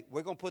 hey,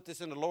 we're going to put this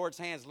in the Lord's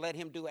hands, let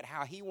him do it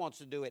how he wants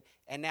to do it,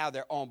 and now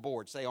they're on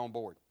board. Say on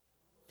board.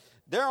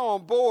 They're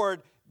on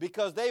board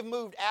because they've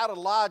moved out of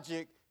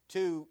logic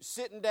to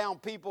sitting down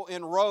people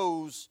in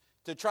rows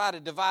to try to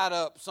divide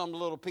up some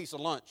little piece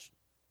of lunch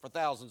for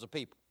thousands of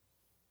people.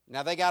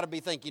 Now, they got to be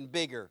thinking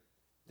bigger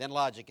than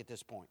logic at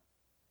this point.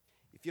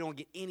 If you don't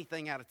get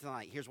anything out of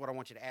tonight, here's what I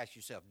want you to ask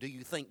yourself. Do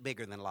you think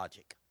bigger than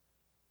logic?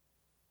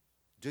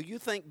 Do you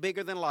think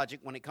bigger than logic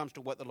when it comes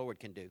to what the Lord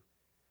can do?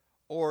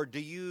 Or do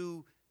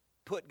you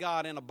put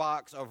God in a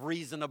box of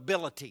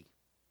reasonability?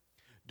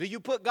 Do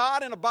you put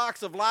God in a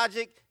box of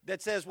logic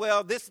that says,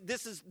 well, this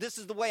is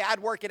the way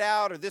I'd work it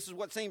out, or this is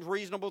what seems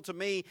reasonable to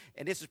me,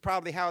 and this is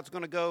probably how it's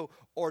going to go?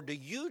 Or do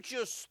you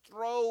just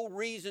throw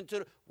reason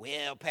to,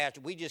 well,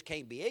 Pastor, we just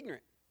can't be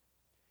ignorant?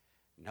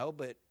 No,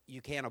 but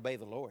you can't obey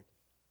the Lord.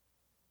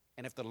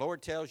 And if the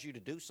Lord tells you to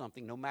do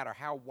something, no matter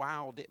how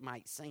wild it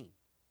might seem,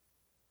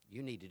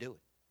 you need to do it.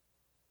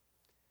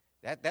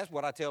 That's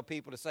what I tell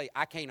people to say,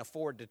 I can't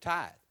afford to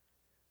tithe.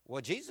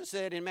 Well, Jesus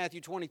said in Matthew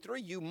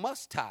 23, you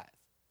must tithe.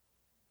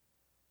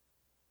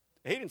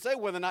 He didn't say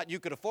whether or not you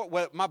could afford,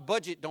 well, my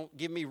budget don't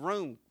give me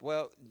room.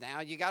 Well, now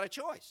you got a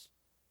choice.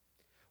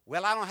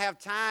 Well, I don't have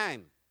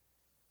time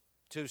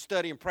to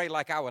study and pray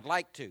like I would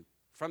like to.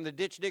 From the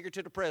ditch digger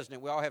to the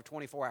president, we all have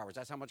 24 hours.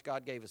 That's how much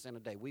God gave us in a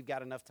day. We've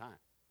got enough time.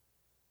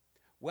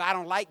 Well, I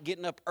don't like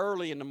getting up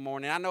early in the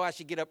morning. I know I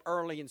should get up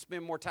early and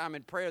spend more time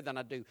in prayer than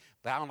I do,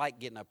 but I don't like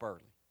getting up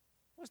early.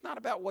 Well, it's not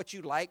about what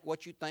you like,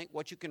 what you think,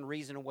 what you can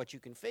reason, and what you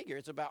can figure.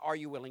 It's about, are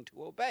you willing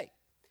to obey?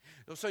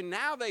 So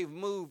now they've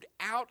moved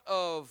out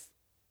of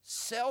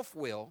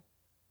self-will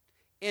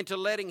into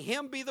letting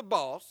him be the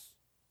boss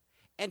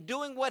and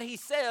doing what he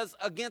says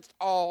against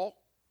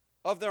all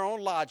of their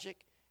own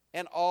logic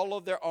and all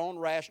of their own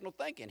rational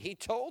thinking. He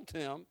told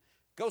them,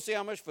 go see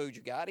how much food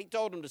you got. He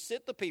told them to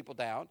sit the people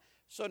down.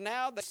 So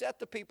now they set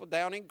the people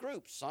down in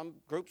groups, some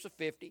groups of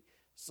 50,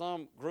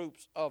 some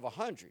groups of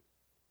 100.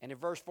 And in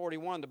verse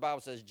 41, the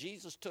Bible says,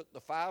 Jesus took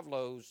the 5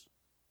 loaves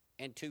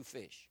and 2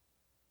 fish.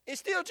 It's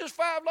still just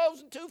 5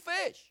 loaves and 2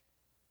 fish.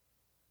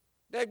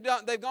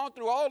 They've gone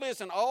through all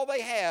this, and all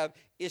they have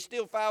is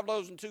still 5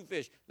 loaves and 2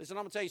 fish. Listen,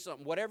 I'm going to tell you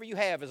something. Whatever you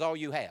have is all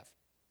you have.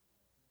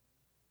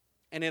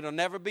 And it'll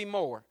never be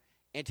more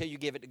until you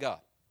give it to God.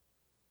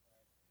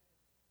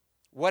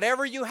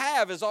 Whatever you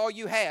have is all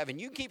you have.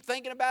 And you keep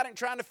thinking about it and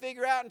trying to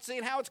figure out and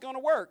seeing how it's going to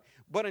work.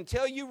 But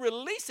until you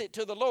release it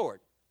to the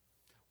Lord,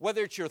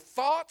 whether it's your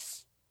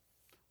thoughts,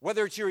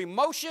 whether it's your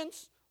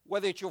emotions,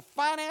 whether it's your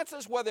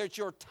finances, whether it's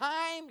your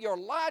time, your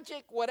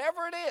logic,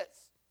 whatever it is,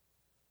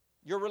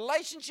 your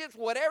relationships,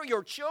 whatever,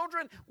 your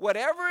children,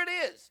 whatever it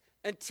is,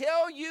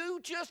 until you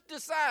just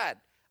decide,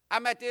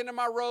 I'm at the end of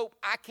my rope,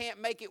 I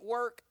can't make it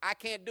work, I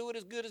can't do it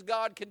as good as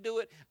God can do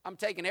it, I'm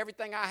taking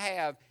everything I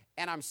have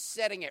and I'm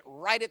setting it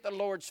right at the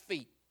Lord's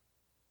feet.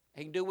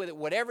 He can do with it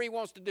whatever he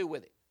wants to do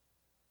with it.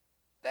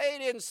 They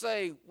didn't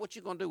say, what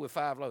you going to do with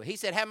 5 loaves? He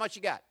said, how much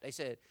you got? They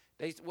said,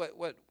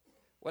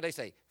 what they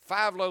say?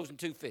 5 loaves and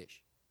 2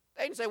 fish.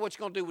 They didn't say what you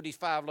going to do with these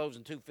 5 loaves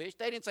and 2 fish.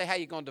 They didn't say how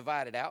you're going to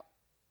divide it out.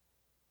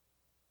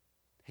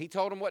 He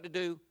told them what to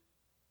do.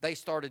 They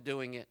started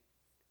doing it.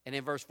 And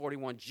in verse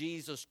 41,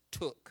 Jesus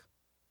took.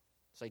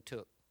 Say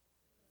took.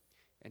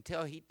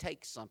 Until he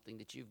takes something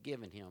that you've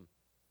given him,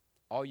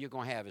 all you're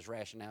going to have is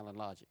rationale and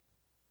logic.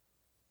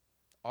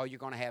 All you're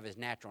going to have is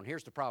natural. And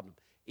here's the problem.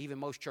 Even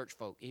most church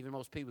folk, even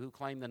most people who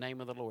claim the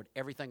name of the Lord,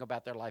 everything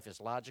about their life is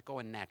logical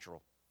and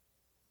natural.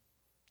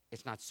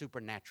 It's not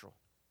supernatural.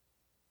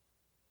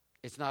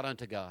 It's not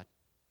unto God.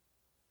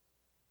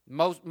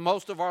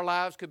 Most of our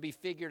lives could be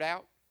figured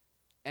out.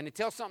 And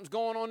until something's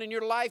going on in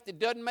your life that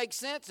doesn't make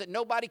sense, that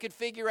nobody could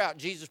figure out,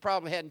 Jesus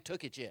probably hadn't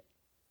took it yet.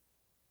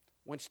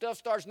 When stuff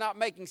starts not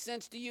making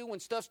sense to you,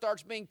 when stuff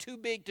starts being too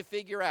big to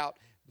figure out,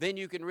 then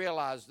you can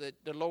realize that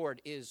the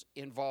Lord is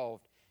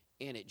involved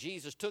in it.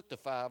 Jesus took the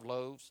 5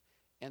 loaves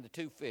and the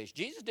 2 fish.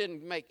 Jesus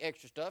didn't make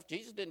extra stuff.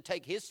 Jesus didn't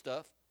take his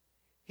stuff.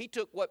 He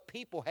took what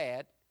people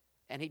had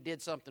and he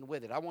did something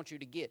with it. I want you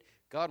to get,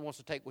 God wants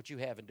to take what you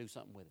have and do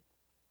something with it.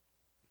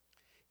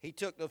 He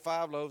took the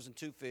 5 loaves and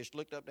 2 fish,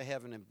 looked up to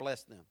heaven and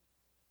blessed them.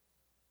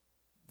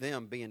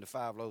 Them being the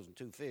 5 loaves and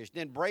 2 fish.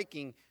 Then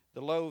breaking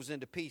the loaves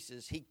into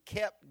pieces, he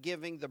kept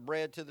giving the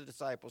bread to the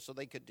disciples so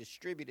they could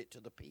distribute it to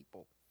the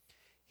people.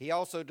 He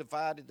also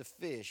divided the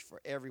fish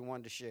for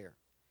everyone to share.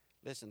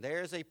 Listen,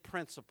 there is a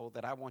principle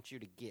that I want you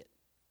to get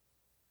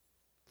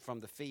from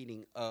the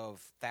feeding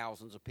of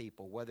thousands of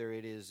people, whether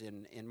it is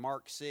in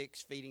Mark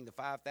 6 feeding the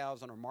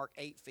 5,000 or Mark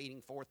 8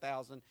 feeding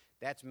 4,000.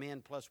 That's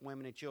men plus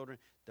women and children.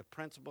 The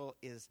principle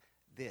is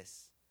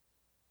this.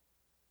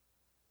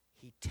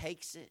 He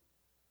takes it,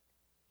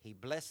 he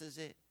blesses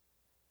it,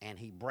 and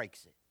he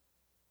breaks it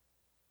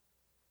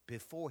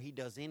before he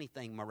does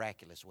anything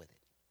miraculous with it.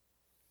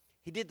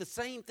 He did the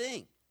same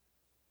thing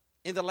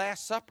in the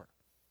Last Supper.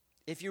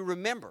 If you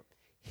remember,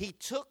 he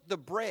took the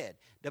bread.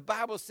 The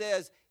Bible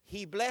says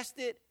he blessed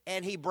it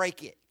and he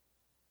break it.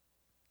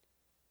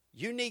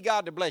 You need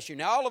God to bless you.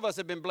 Now, all of us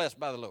have been blessed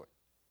by the Lord.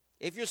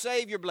 If you're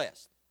saved, you're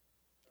blessed.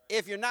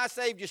 If you're not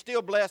saved, you're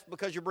still blessed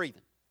because you're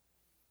breathing.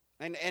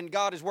 And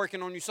God is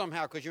working on you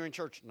somehow because you're in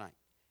church tonight.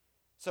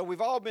 So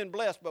we've all been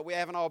blessed, but we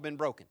haven't all been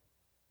broken.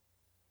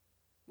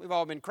 We've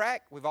all been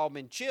cracked. We've all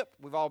been chipped.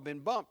 We've all been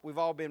bumped. We've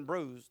all been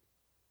bruised.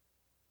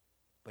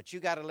 But you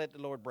got to let the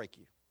Lord break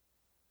you.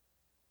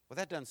 Well,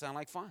 that doesn't sound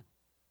like fun.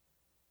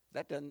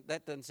 That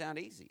doesn't sound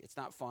easy. It's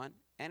not fun,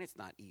 and it's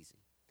not easy.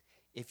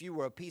 If you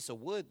were a piece of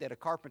wood that a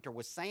carpenter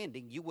was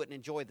sanding, you wouldn't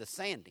enjoy the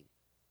sanding.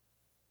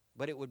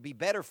 But it would be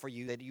better for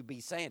you that you be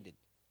sanded.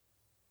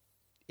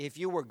 If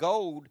you were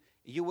gold,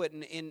 you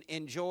wouldn't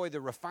enjoy the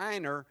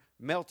refiner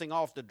melting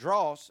off the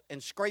dross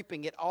and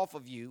scraping it off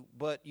of you,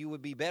 but you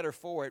would be better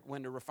for it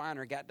when the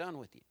refiner got done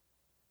with you.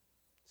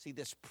 See,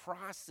 this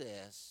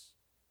process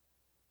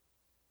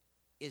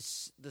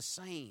is the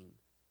same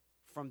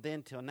from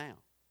then till now.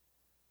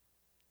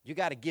 You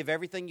got to give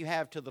everything you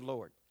have to the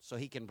Lord so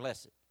he can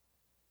bless it.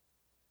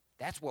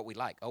 That's what we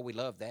like. Oh, we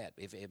love that.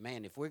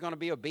 If we're going to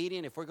be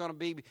obedient, if we're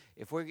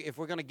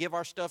going to give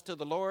our stuff to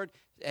the Lord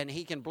and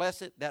he can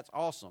bless it, that's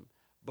awesome.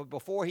 But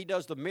before he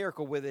does the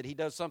miracle with it, he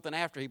does something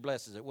after he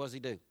blesses it. What does he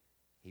do?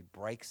 He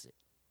breaks it.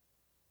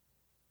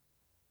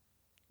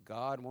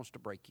 God wants to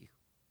break you.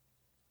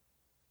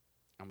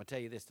 I'm going to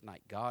tell you this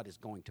tonight. God is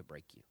going to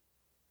break you.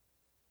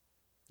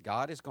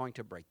 God is going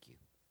to break you.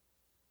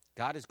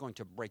 God is going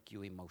to break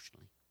you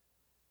emotionally.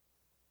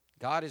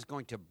 God is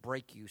going to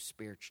break you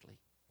spiritually.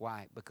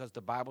 Why? Because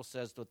the Bible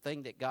says the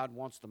thing that God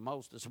wants the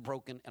most is a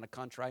broken and a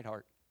contrite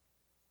heart.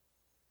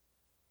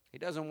 He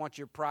doesn't want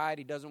your pride.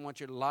 He doesn't want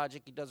your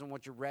logic. He doesn't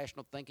want your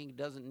rational thinking. He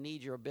doesn't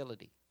need your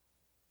ability.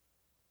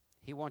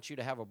 He wants you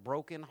to have a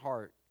broken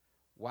heart.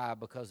 Why?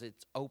 Because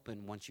it's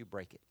open once you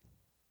break it.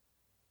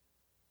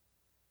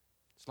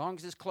 As long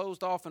as it's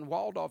closed off and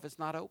walled off, it's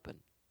not open.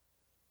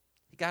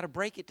 You got to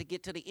break it to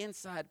get to the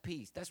inside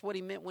piece. That's what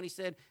he meant when he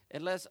said,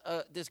 unless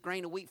this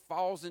grain of wheat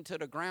falls into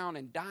the ground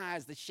and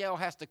dies, the shell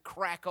has to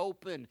crack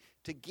open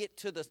to get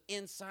to the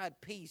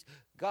inside piece.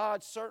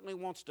 God certainly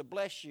wants to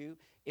bless you.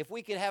 If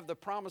we could have the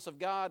promise of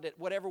God that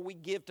whatever we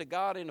give to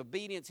God in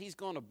obedience, he's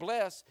going to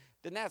bless,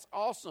 then that's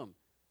awesome.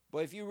 But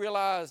if you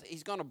realize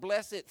he's going to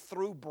bless it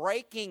through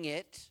breaking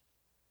it,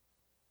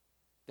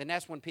 then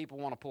that's when people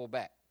want to pull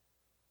back.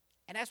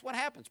 And that's what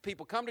happens.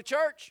 People come to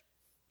church,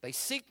 they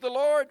seek the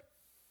Lord,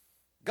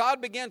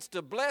 God begins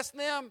to bless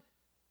them,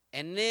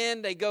 and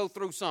then they go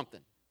through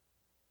something.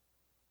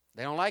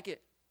 They don't like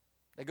it.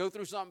 They go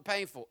through something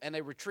painful, and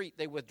they retreat,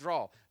 they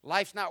withdraw.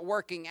 Life's not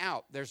working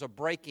out. There's a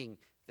breaking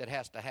that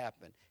has to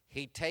happen.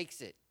 He takes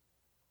it,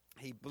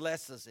 he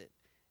blesses it,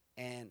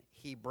 and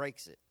he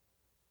breaks it.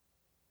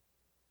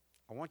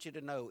 I want you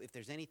to know if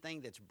there's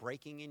anything that's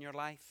breaking in your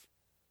life,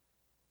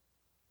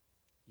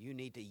 you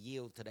need to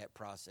yield to that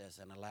process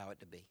and allow it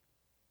to be.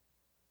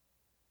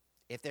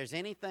 If there's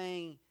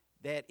anything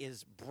that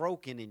is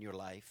broken in your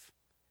life,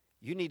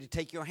 you need to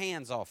take your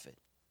hands off it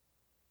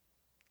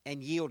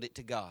and yield it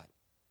to God.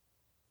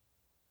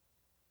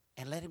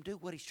 And let him do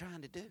what he's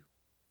trying to do.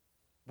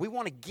 We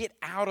want to get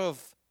out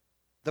of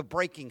the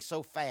breaking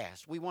so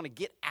fast. We want to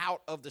get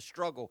out of the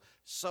struggle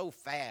so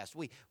fast.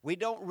 We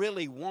don't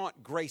really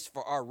want grace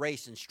for our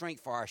race and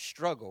strength for our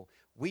struggle.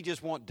 We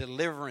just want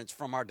deliverance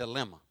from our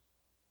dilemma.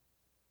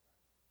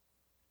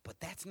 But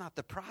that's not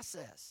the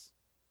process.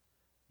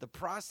 The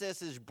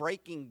process is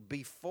breaking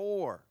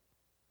before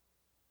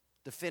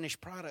the finished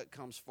product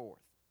comes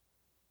forth.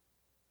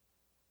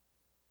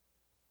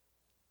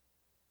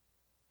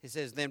 He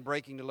says, then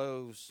breaking the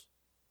loaves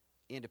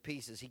into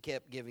pieces, he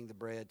kept giving the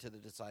bread to the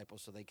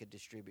disciples so they could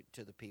distribute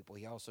to the people.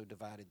 He also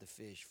divided the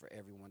fish for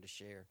everyone to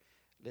share.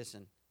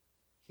 Listen,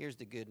 here's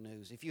the good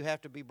news. If you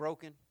have to be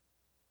broken,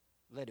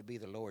 let it be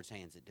the Lord's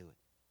hands that do it.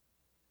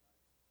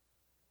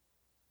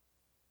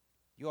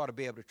 You ought to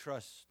be able to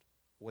trust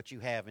what you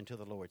have into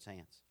the Lord's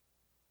hands.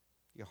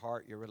 Your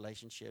heart, your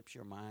relationships,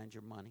 your mind,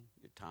 your money,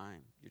 your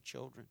time, your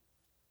children,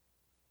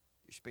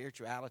 your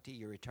spirituality,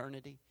 your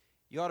eternity.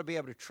 You ought to be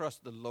able to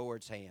trust the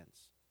Lord's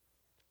hands.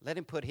 Let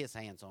him put his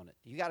hands on it.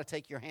 You got to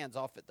take your hands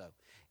off it, though.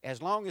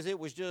 As long as it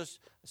was just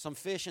some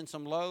fish and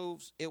some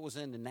loaves, it was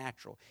in the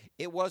natural.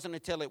 It wasn't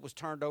until it was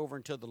turned over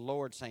into the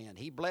Lord's hand.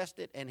 He blessed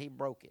it and he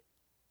broke it.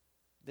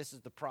 This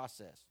is the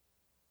process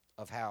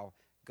of how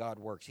God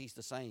works. He's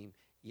the same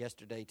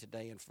yesterday,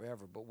 today, and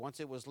forever. But once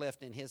it was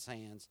left in his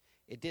hands,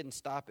 it didn't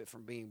stop it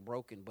from being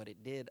broken, but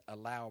it did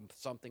allow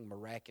something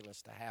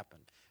miraculous to happen.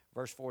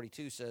 Verse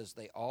 42 says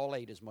they all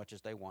ate as much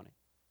as they wanted.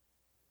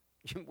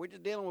 We're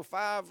just dealing with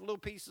 5 little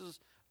pieces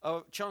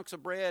of chunks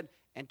of bread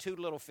and 2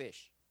 little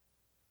fish.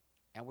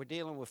 And we're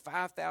dealing with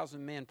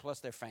 5,000 men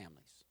plus their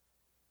families.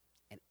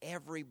 And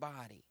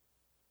everybody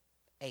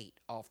ate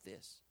off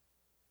this.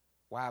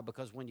 Why?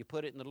 Because when you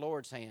put it in the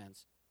Lord's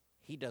hands,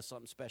 he does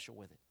something special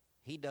with it.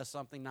 He does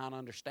something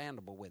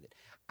non-understandable with it.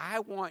 I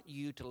want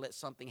you to let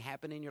something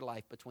happen in your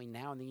life between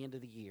now and the end of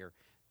the year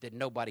that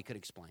nobody could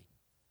explain.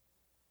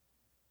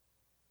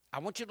 I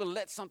want you to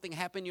let something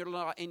happen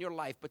in your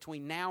life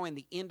between now and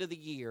the end of the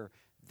year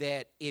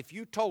that if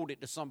you told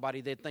it to somebody,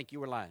 they'd think you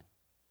were lying.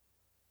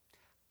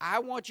 I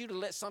want you to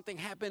let something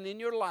happen in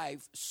your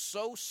life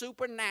so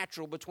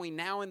supernatural between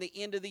now and the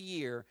end of the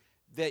year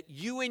that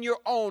you in your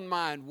own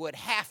mind would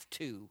have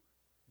to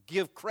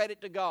give credit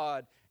to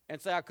God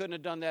and say, I couldn't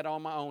have done that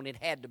on my own. It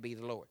had to be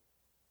the Lord.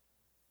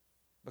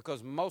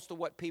 Because most of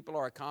what people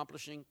are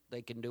accomplishing,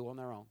 they can do on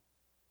their own.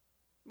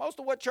 Most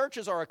of what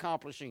churches are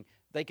accomplishing,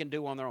 they can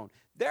do on their own.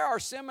 There are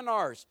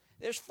seminars,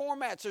 there's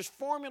formats, there's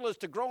formulas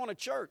to grow in a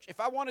church. If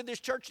I wanted this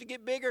church to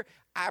get bigger,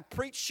 I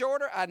preach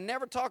shorter, I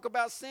never talk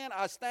about sin,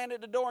 I stand at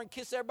the door and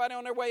kiss everybody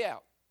on their way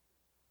out.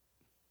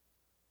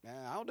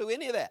 I don't do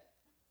any of that.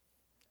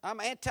 I'm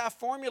an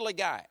anti-formula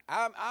guy.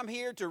 I'm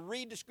here to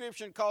read the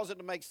scripture and cause it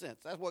to make sense.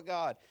 That's what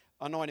God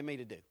anointed me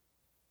to do.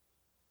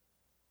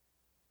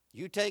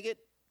 You take it,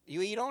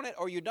 you eat on it,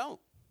 or you don't.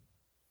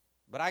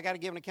 But I got to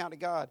give an account to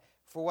God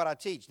for what I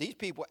teach. These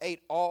people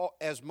ate all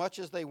as much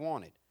as they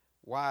wanted.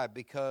 Why?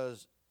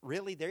 Because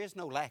really there is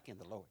no lack in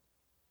the Lord.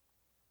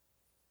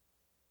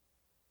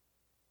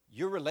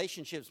 Your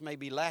relationships may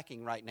be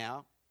lacking right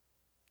now.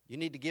 You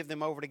need to give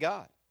them over to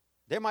God.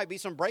 There might be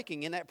some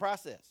breaking in that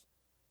process.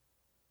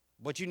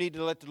 But you need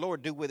to let the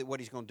Lord do with it what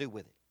he's going to do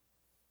with it.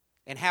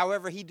 And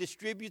however he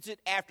distributes it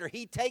after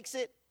he takes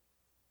it,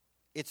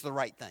 it's the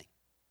right thing.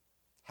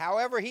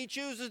 However he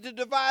chooses to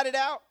divide it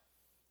out,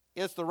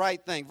 it's the right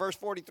thing. Verse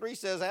 43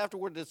 says,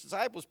 afterward the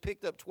disciples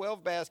picked up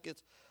 12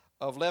 baskets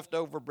of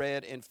leftover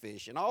bread and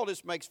fish. And all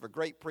this makes for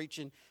great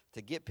preaching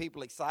to get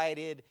people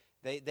excited.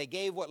 They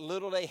gave what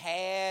little they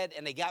had,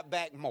 and they got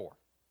back more.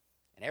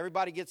 And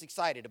everybody gets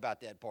excited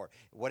about that part.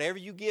 Whatever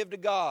you give to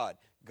God,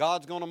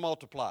 God's going to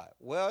multiply it.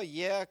 Well,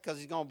 yeah, because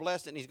he's going to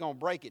bless it and he's going to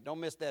break it. Don't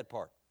miss that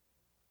part.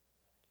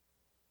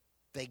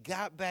 They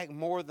got back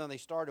more than they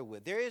started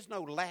with. There is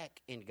no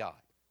lack in God.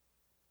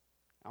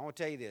 I want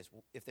to tell you this.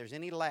 If there's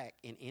any lack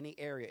in any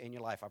area in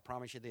your life, I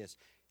promise you this,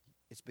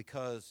 it's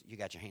because you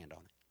got your hand on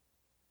it.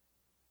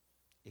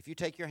 If you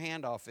take your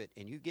hand off it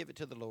and you give it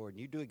to the Lord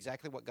and you do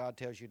exactly what God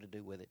tells you to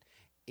do with it,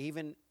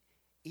 even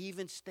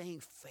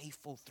staying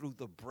faithful through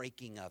the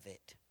breaking of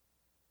it.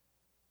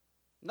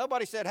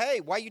 Nobody said,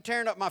 hey, why are you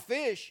tearing up my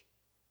fish?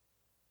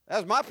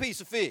 That's my piece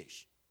of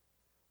fish.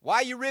 Why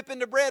are you ripping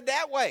the bread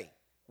that way?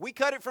 We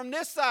cut it from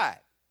this side.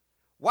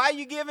 Why are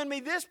you giving me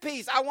this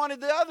piece? I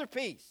wanted the other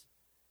piece.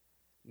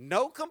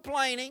 No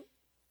complaining,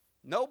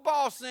 no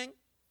bossing,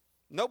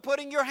 no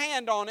putting your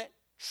hand on it,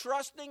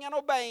 trusting and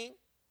obeying,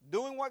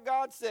 doing what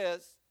God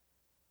says.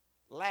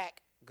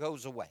 Lack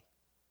goes away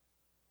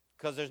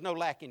because there's no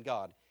lack in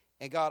God,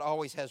 and God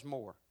always has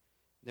more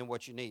than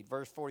what you need.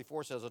 Verse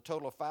 44 says a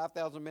total of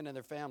 5,000 men and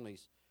their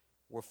families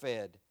were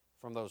fed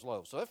from those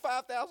loaves. So that's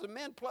 5,000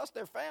 men plus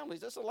their families.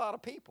 That's a lot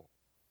of people.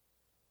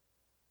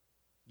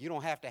 You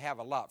don't have to have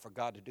a lot for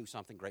God to do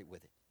something great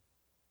with it.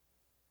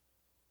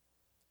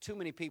 Too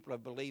many people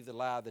have believed the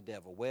lie of the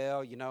devil.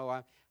 Well, you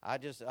know,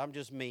 I'm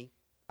just me.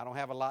 I don't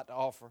have a lot to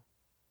offer.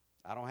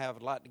 I don't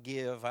have a lot to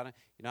give.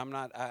 I'm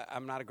not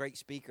a great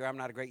speaker. I'm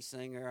not a great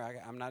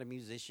singer. I'm not a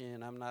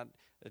musician. I'm not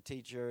a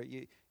teacher.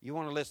 You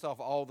want to list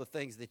off all the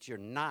things that you're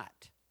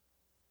not.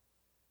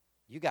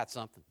 You got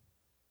something.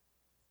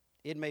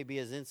 It may be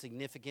as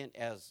insignificant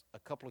as a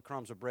couple of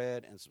crumbs of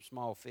bread and some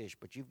small fish,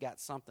 but you've got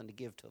something to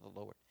give to the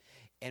Lord.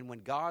 And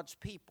when God's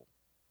people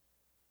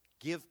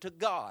give to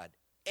God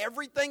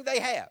everything they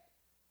have,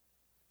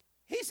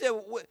 he said,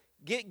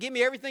 give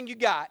me everything you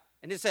got.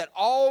 And it said,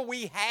 all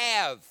we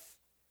have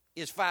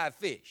is 5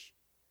 fish.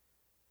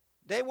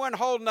 They weren't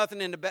holding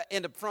nothing in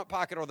the front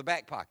pocket or the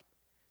back pocket.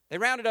 They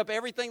rounded up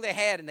everything they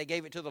had and they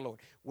gave it to the Lord.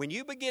 When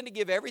you begin to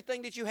give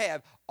everything that you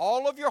have,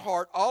 all of your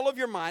heart, all of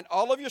your mind,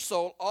 all of your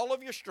soul, all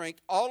of your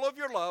strength, all of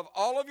your love,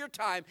 all of your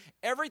time,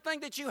 everything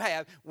that you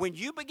have, when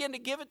you begin to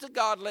give it to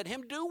God, let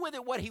Him do with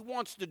it what He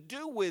wants to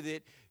do with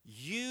it,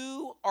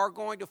 you are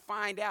going to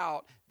find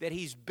out that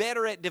He's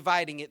better at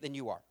dividing it than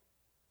you are.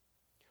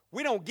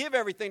 We don't give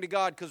everything to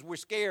God because we're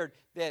scared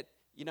that,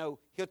 He'll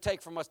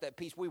take from us that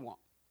piece we want.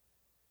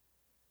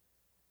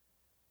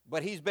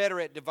 But He's better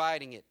at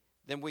dividing it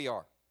than we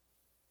are.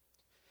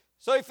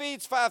 So He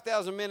feeds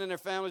 5,000 men and their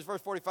families.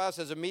 Verse 45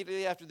 says,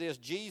 immediately after this,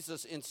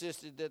 Jesus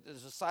insisted that the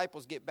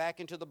disciples get back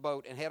into the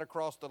boat and head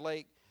across the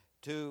lake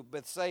to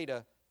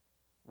Bethsaida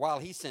while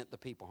He sent the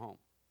people home.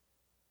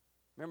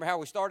 Remember how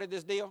we started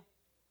this deal?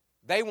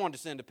 They wanted to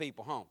send the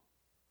people home.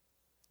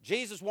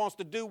 Jesus wants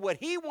to do what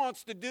He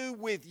wants to do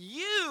with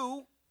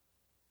you,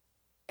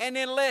 and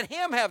then let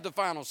Him have the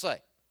final say.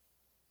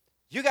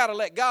 You got to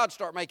let God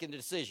start making the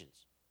decisions.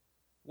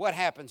 What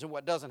happens and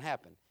what doesn't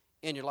happen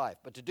in your life.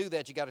 But to do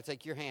that, you got to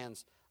take your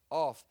hands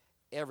off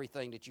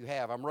everything that you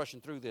have. I'm rushing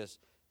through this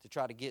to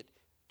try to get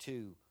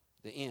to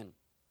the end.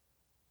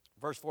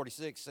 Verse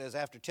 46 says,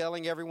 after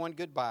telling everyone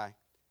goodbye,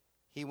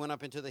 He went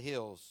up into the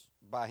hills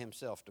by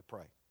Himself to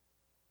pray.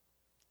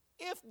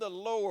 If the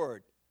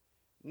Lord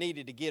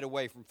needed to get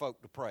away from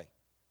folk to pray,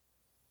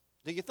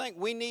 do you think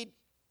we need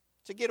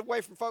to get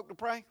away from folk to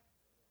pray?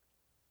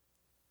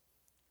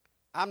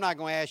 I'm not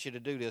going to ask you to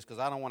do this because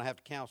I don't want to have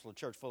to counsel a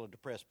church full of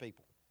depressed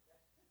people.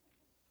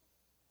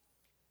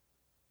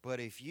 But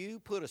if you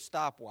put a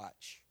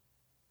stopwatch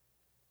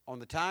on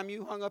the time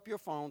you hung up your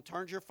phone,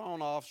 turned your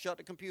phone off, shut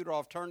the computer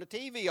off, turned the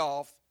TV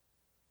off,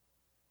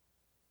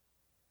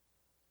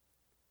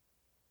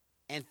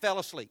 and fell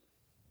asleep.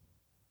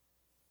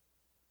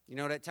 You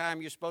know that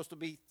time you're supposed to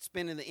be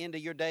spending the end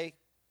of your day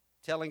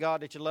telling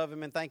God that you love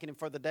Him and thanking Him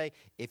for the day?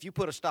 If you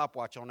put a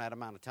stopwatch on that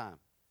amount of time,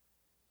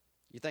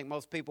 you think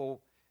most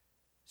people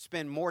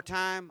spend more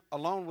time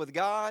alone with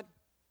God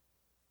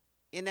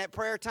in that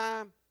prayer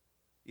time?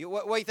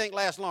 What do you think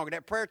lasts longer,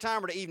 that prayer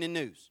time or the evening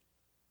news?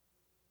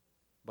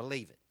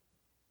 Believe it.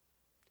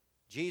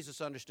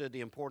 Jesus understood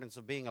the importance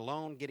of being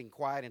alone, getting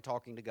quiet, and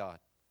talking to God.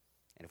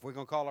 And if we're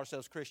going to call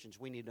ourselves Christians,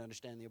 we need to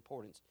understand the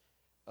importance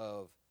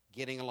of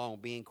getting alone,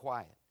 being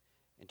quiet,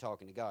 and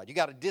talking to God. You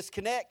got to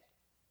disconnect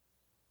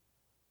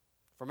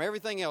from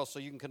everything else so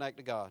you can connect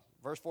to God.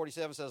 Verse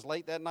 47 says,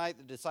 late that night,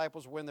 the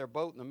disciples were in their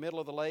boat in the middle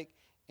of the lake,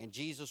 and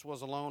Jesus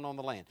was alone on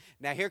the land.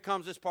 Now here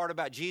comes this part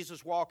about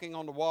Jesus walking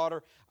on the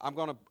water. I'm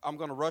going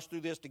to rush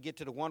through this to get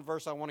to the one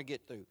verse I want to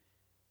get through.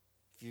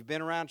 If you've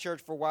been around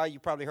church for a while, you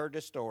probably heard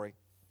this story.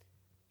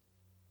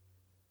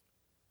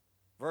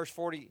 Verse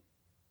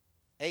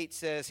 48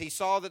 says, he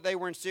saw that they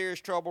were in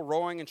serious trouble,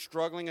 rowing and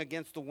struggling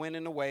against the wind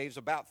and the waves.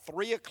 About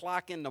 3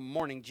 o'clock in the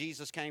morning,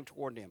 Jesus came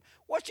toward them.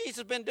 What's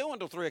Jesus been doing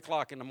till 3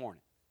 o'clock in the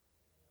morning?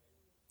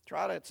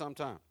 Try that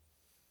sometime.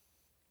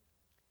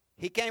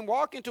 He came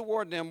walking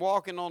toward them,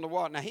 walking on the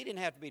water. Now, He didn't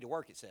have to be to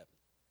work at 7.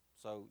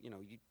 So, you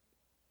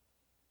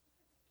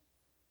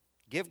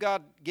give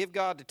God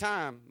the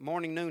time,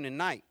 morning, noon, and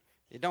night.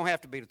 It don't have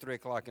to be to 3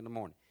 o'clock in the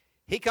morning.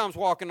 He comes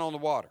walking on the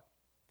water.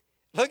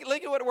 Look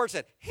at what the word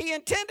said. He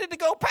intended to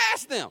go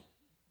past them.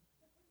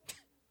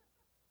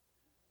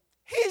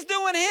 He's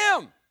doing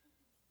Him.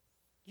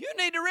 You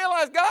need to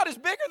realize God is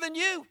bigger than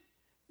you.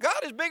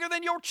 God is bigger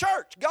than your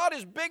church. God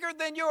is bigger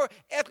than your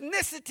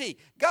ethnicity.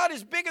 God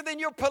is bigger than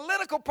your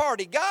political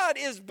party. God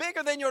is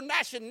bigger than your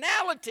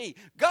nationality.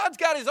 God's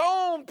got His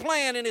own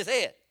plan in His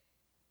head.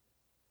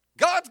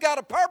 God's got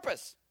a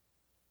purpose.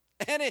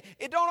 And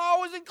it don't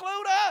always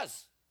include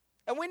us.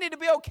 And we need to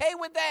be okay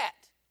with that.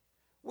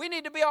 We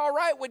need to be all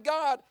right with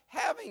God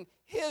having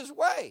His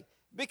way.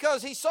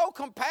 Because He's so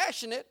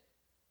compassionate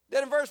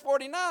that in verse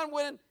 49,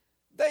 when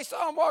they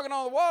saw Him walking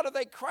on the water,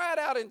 they cried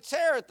out in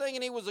terror,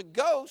 thinking He was a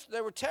ghost.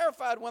 They were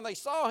terrified when they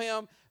saw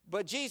Him,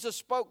 but Jesus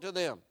spoke to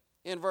them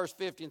in verse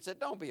 50 and said,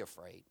 don't be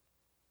afraid.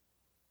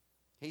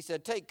 He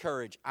said, take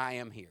courage, I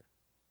am here.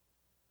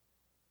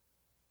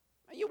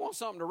 Now, you want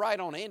something to write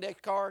on an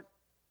index card,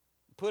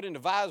 put in the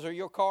visor of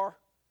your car?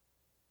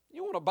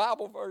 You want a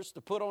Bible verse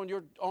to put on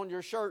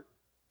your shirt?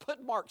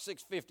 Put Mark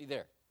 6:50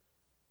 there.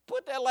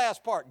 Put that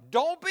last part.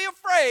 Don't be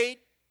afraid.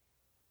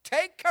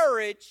 Take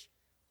courage,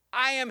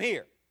 I am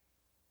here.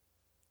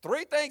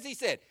 3 things he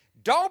said.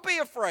 Don't be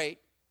afraid.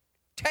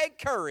 Take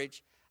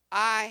courage.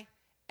 I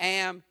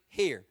am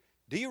here.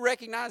 Do you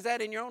recognize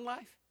that in your own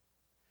life?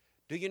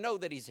 Do you know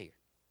that he's here?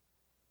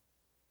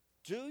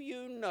 Do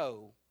you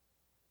know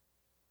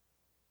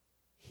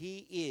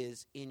he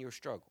is in your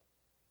struggle?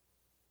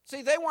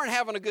 See, they weren't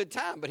having a good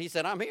time, but he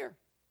said, I'm here.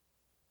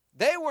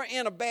 They were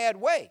in a bad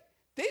way.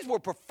 These were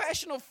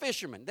professional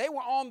fishermen. They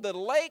were on the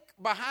lake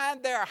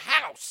behind their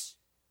house.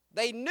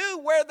 They knew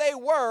where they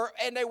were,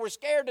 and they were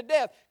scared to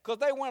death because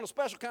they were in a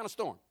special kind of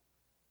storm.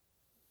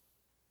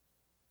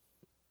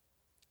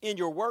 In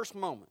your worst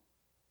moment,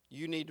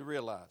 you need to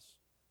realize,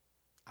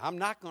 I'm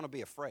not going to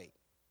be afraid.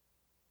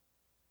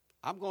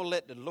 I'm going to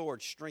let the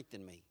Lord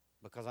strengthen me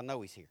because I know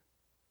he's here.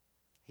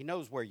 He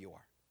knows where you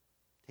are.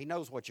 He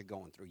knows what you're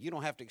going through. You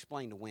don't have to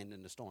explain the wind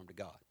and the storm to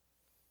God.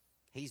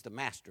 He's the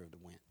master of the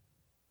wind.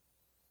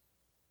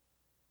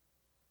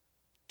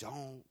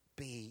 Don't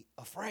be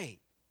afraid.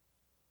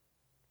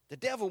 The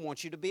devil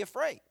wants you to be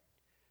afraid.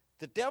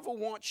 The devil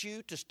wants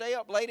you to stay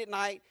up late at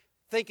night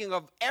thinking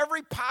of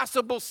every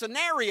possible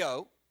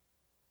scenario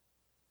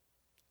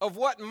of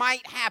what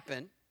might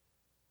happen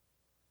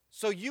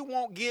so you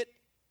won't get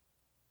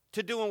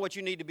to doing what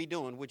you need to be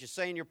doing, which is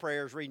saying your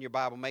prayers, reading your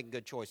Bible, making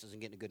good choices,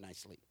 and getting a good night's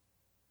sleep.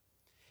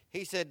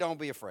 He said, don't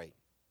be afraid.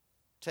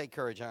 Take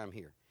courage, I am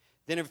here.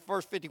 Then in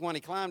verse 51,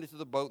 he climbed into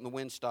the boat, and the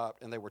wind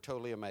stopped, and they were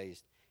totally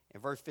amazed.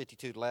 In verse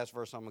 52, the last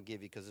verse I'm going to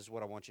give you, because this is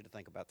what I want you to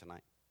think about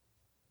tonight.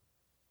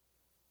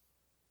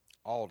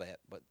 All that,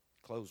 but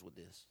close with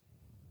this.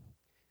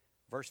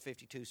 Verse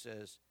 52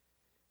 says,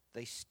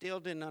 they still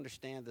didn't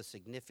understand the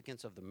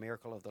significance of the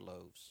miracle of the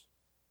loaves.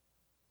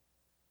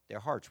 Their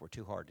hearts were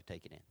too hard to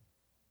take it in.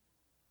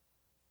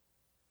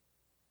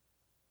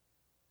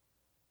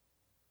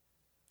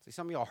 See,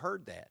 some of y'all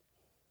heard that,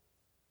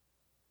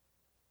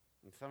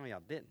 and some of y'all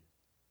didn't.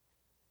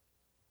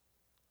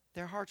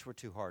 Their hearts were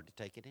too hard to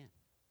take it in.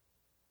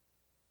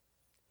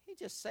 He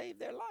just saved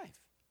their life.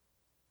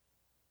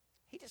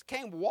 He just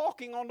came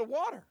walking on the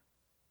water.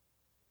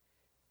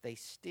 They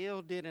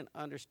still didn't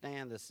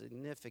understand the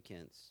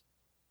significance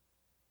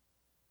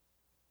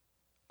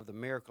of the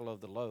miracle of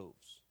the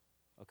loaves.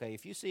 Okay,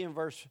 if you see in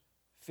verse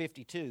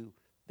 52,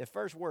 the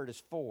first word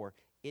is for.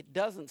 It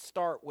doesn't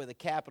start with a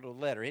capital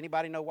letter.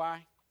 Anybody know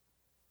why?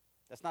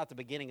 That's not the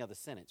beginning of the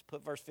sentence.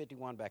 Put verse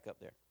 51 back up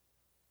there.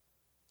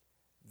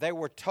 They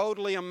were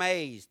totally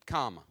amazed,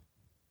 comma.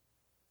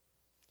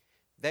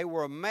 They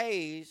were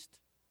amazed.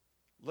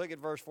 Look at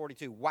verse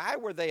 42. Why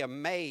were they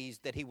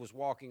amazed that he was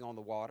walking on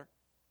the water?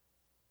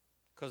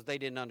 Because they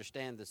didn't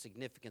understand the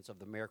significance of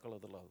the miracle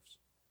of the loaves.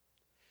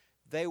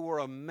 They were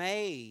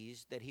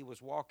amazed that he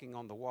was walking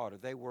on the water.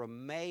 They were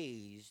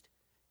amazed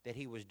that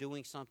he was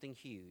doing something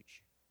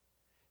huge.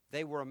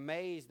 They were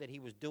amazed that he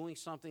was doing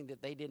something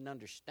that they didn't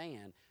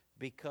understand,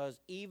 because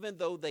even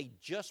though they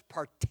just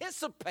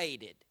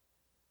participated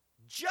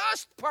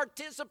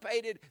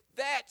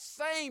that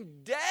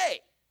same day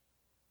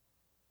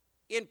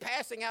in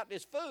passing out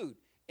this food,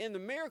 in the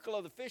miracle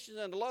of the fishes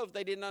and the loaves,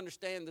 they didn't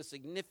understand the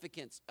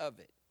significance of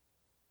it.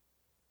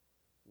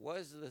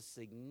 Was the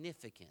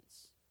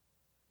significance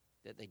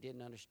that they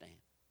didn't understand?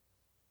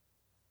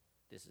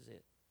 This is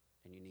it,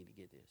 and you need to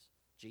get this.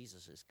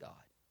 Jesus is God.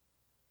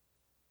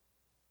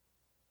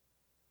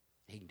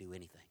 He can do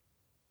anything.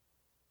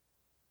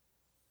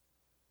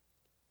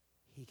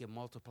 He can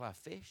multiply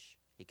fish.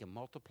 He can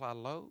multiply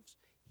loaves.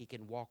 He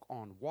can walk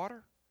on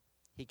water.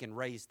 He can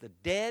raise the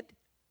dead.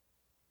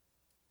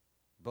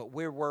 But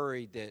we're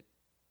worried that,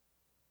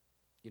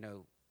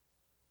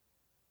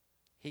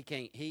 he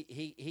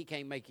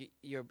can't make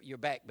your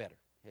back better.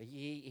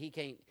 He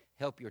can't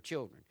help your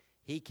children.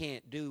 He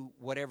can't do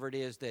whatever it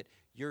is that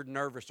you're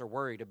nervous or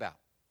worried about.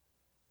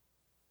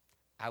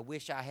 I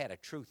wish I had a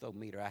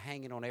truth-o-meter. I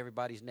hang it on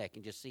everybody's neck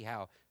and just see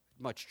how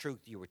much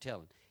truth you were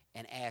telling,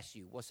 and ask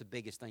you, what's the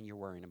biggest thing you're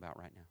worrying about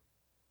right now?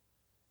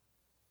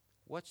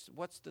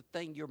 What's the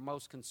thing you're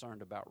most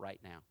concerned about right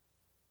now?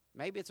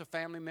 Maybe it's a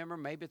family member.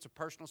 Maybe it's a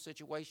personal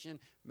situation.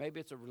 Maybe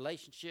it's a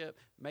relationship.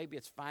 Maybe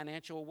it's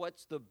financial.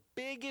 What's the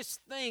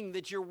biggest thing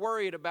that you're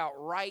worried about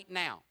right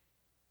now?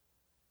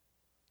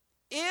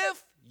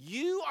 If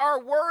you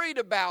are worried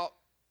about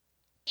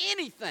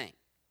anything,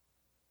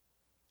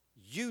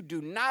 you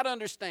do not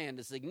understand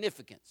the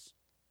significance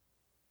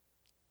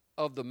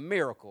of the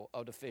miracle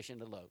of the fish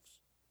and the loaves.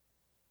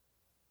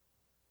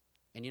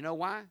 And you know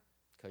why?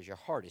 Because your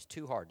heart is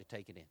too hard to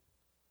take it in.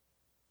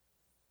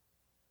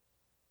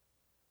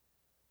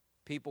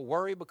 People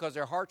worry because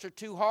their hearts are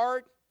too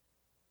hard.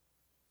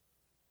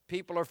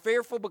 People are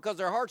fearful because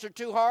their hearts are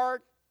too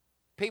hard.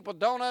 People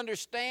don't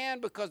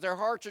understand because their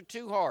hearts are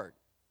too hard.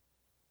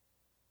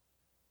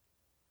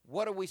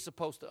 What are we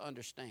supposed to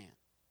understand?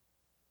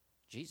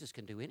 Jesus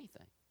can do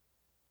anything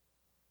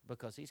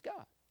because he's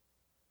God.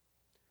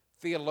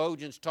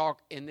 Theologians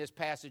talk in this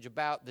passage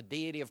about the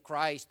deity of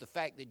Christ, the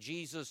fact that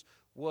Jesus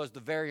was the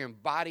very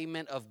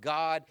embodiment of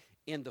God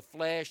in the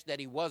flesh, that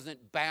he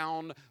wasn't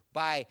bound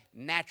by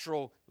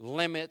natural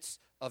limits,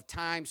 of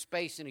time,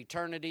 space, and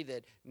eternity,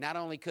 that not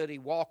only could he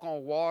walk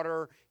on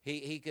water,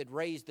 he could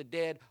raise the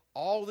dead,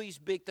 all these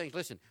big things.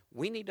 Listen,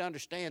 we need to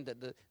understand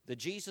that the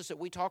Jesus that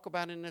we talk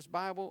about in this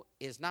Bible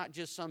is not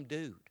just some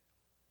dude.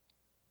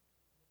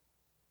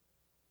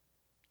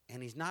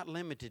 And he's not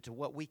limited to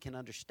what we can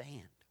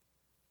understand,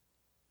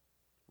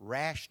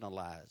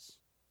 rationalize,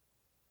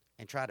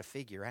 and try to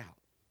figure out.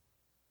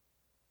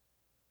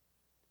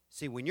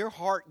 See, when your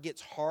heart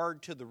gets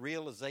hard to the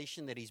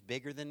realization that he's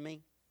bigger than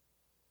me,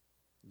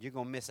 you're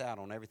going to miss out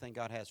on everything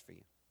God has for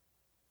you.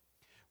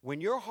 When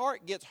your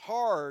heart gets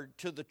hard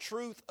to the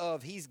truth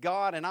of he's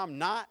God and I'm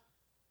not,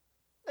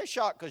 they're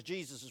shocked because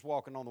Jesus is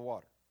walking on the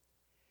water.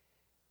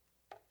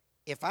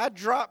 If I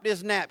drop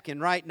this napkin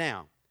right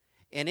now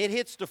and it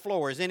hits the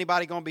floor, is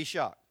anybody going to be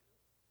shocked?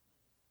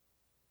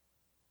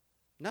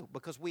 No,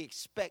 because we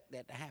expect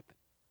that to happen.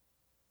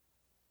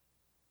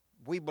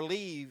 We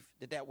believe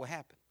that that will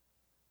happen.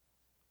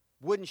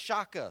 Wouldn't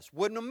shock us,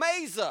 wouldn't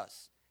amaze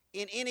us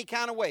in any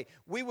kind of way.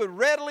 We would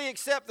readily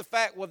accept the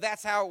fact, well,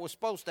 that's how it was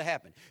supposed to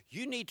happen.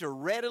 You need to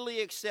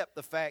readily accept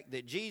the fact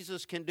that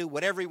Jesus can do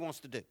whatever he wants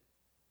to do,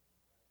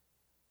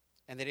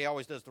 and that he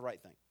always does the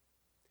right thing.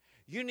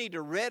 You need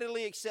to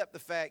readily accept the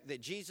fact that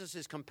Jesus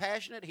is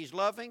compassionate, he's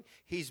loving,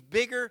 he's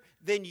bigger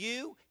than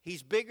you,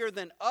 he's bigger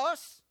than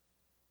us,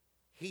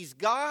 he's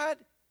God,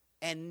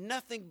 and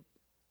nothing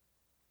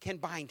can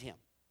bind him.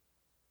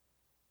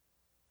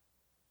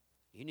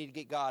 You need to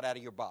get God out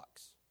of your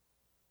box.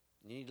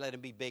 You need to let him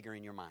be bigger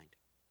in your mind.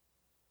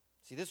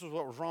 See, this was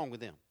what was wrong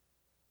with them.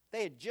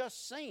 They had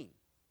just seen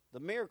the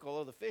miracle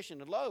of the fish and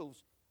the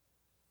loaves,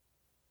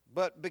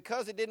 but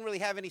because it didn't really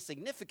have any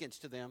significance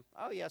to them,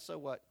 oh yeah, so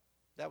what?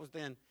 That was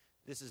then,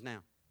 this is now.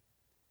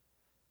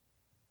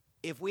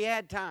 If we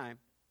had time,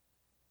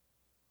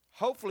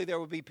 hopefully there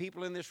would be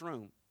people in this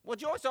room. Well,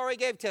 Joyce already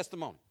gave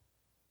testimony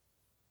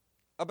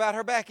about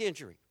her back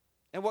injury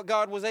and what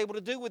God was able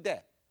to do with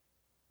that.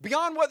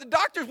 Beyond what the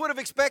doctors would have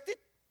expected,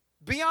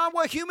 beyond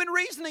what human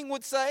reasoning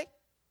would say,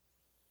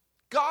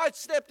 God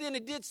stepped in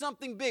and did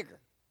something bigger.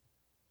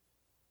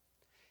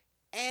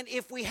 And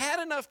if we had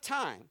enough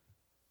time,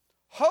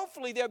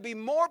 hopefully there'd be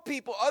more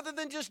people other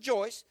than just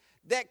Joyce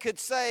that could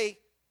say,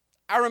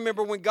 I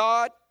remember when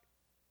God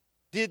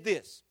did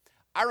this.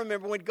 I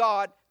remember when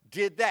God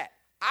did that.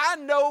 I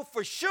know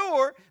for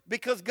sure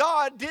because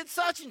God did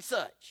such and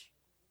such.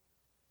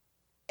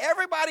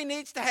 Everybody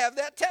needs to have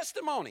that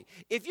testimony.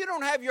 If you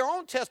don't have your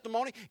own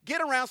testimony, get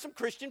around some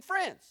Christian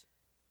friends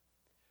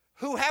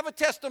who have a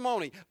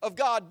testimony of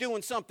God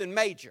doing something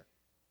major.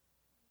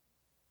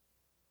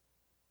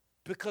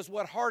 Because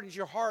what hardens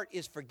your heart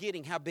is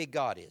forgetting how big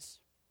God is.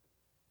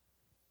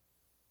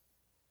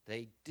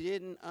 They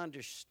didn't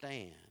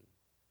understand.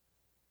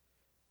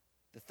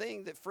 The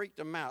thing that freaked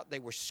them out, they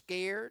were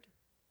scared,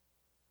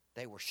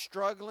 they were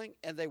struggling,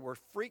 and they were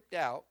freaked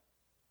out.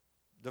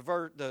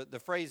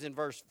 The phrase in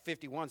verse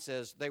 51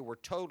 says they were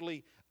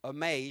totally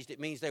amazed.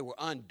 It means they were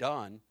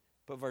undone.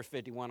 Put verse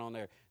 51 on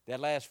there. That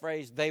last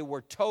phrase, they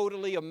were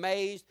totally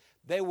amazed.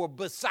 They were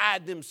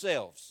beside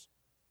themselves.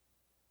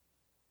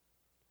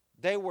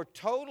 They were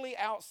totally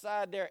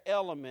outside their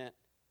element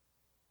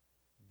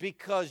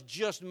because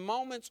just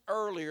moments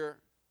earlier,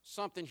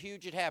 something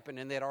huge had happened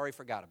and they'd already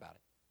forgot about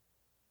it.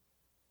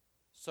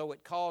 So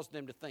it caused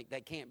them to think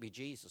that can't be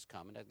Jesus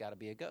coming. That's got to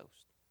be a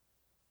ghost.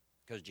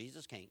 Because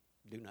Jesus can't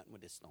do nothing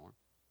with this storm.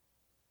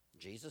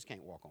 Jesus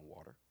can't walk on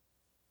water.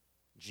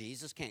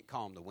 Jesus can't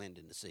calm the wind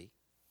and the sea.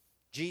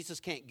 Jesus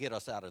can't get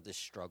us out of this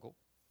struggle.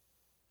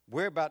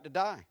 We're about to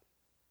die.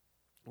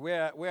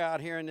 We're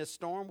out here in this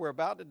storm. We're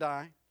about to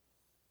die.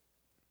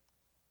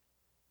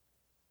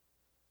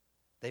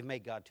 They've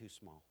made God too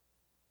small.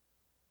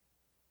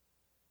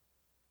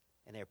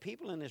 And there are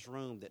people in this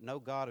room that know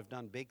God have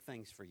done big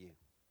things for you.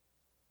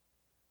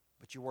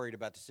 But you're worried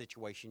about the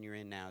situation you're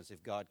in now as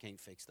if God can't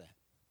fix that.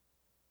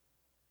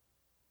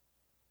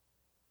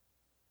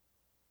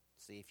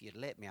 See, if you'd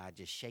let me, I'd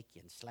just shake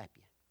you and slap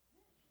you.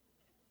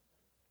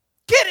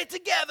 Get it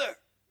together.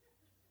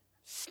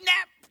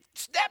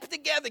 Snap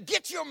together.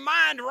 Get your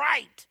mind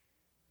right.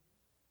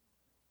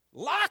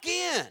 Lock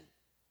in.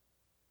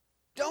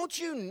 Don't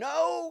you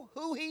know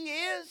who he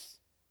is?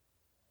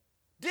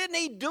 Didn't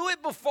he do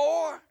it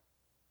before?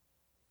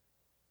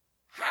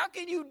 How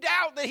can you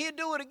doubt that he'll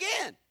do it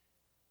again?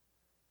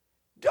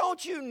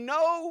 Don't you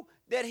know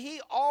that he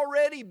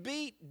already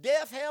beat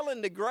death, hell,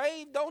 and the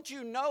grave? Don't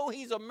you know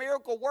he's a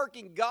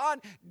miracle-working God?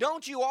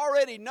 Don't you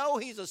already know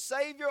he's a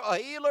Savior, a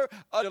healer,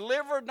 a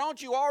deliverer?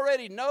 Don't you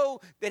already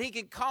know that he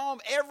can calm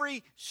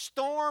every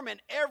storm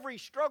and every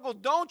struggle?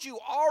 Don't you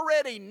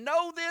already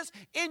know this?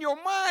 In your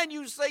mind,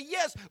 you say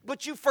yes,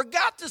 but you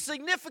forgot the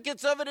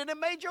significance of it, and it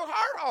made your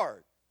heart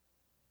hard.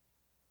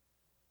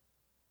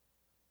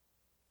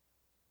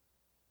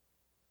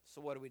 So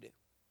what do?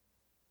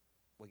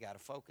 We got to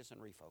focus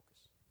and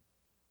refocus.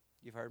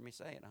 You've heard me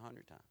say it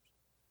 100 times.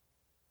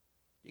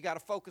 You got to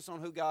focus on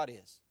who God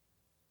is.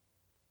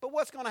 But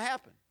what's going to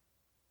happen?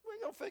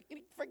 We're going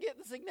to forget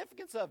the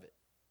significance of it.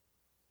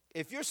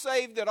 If you're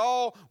saved at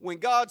all, when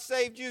God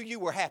saved you, you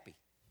were happy.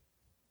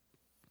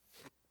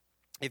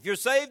 If you're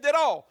saved at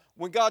all,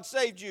 when God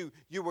saved you,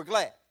 you were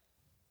glad.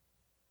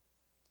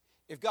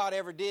 If God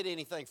ever did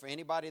anything for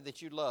anybody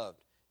that you loved,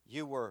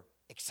 you were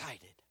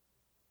excited.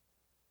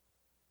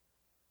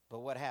 But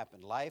what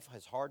happened? Life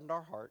has hardened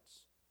our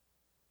hearts,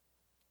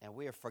 and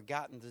we have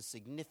forgotten the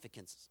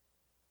significance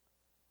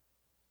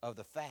of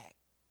the fact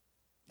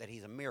that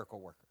He's a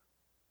miracle worker.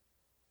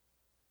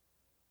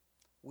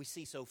 We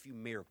see so few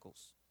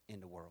miracles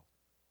in the world.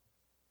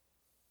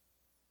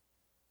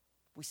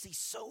 We see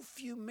so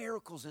few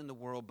miracles in the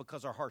world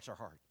because our hearts are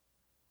hard.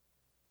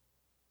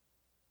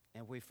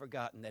 And we've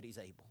forgotten that He's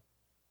able.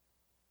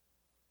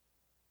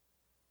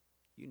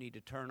 You need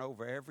to turn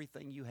over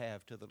everything you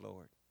have to the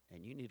Lord,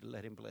 and you need to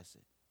let Him bless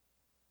it.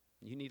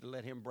 You need to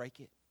let Him break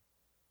it.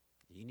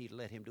 You need to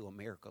let Him do a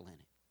miracle in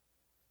it.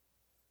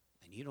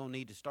 And you don't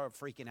need to start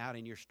freaking out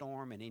in your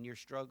storm and in your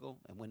struggle,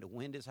 and when the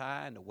wind is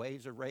high and the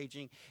waves are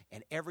raging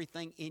and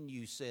everything in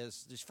you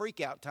says, "This freak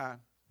out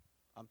time.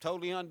 I'm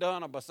totally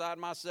undone. I'm beside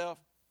myself.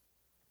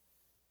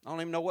 I don't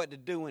even know what to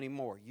do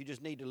anymore." You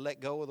just need to let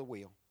go of the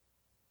wheel.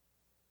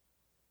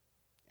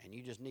 And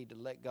you just need to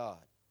let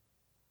God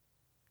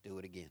do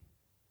it again.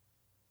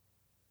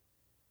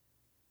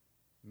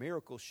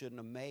 Miracles shouldn't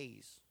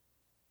amaze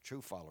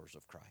true followers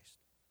of Christ.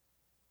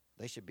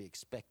 They should be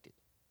expected.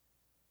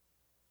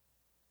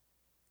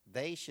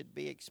 They should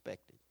be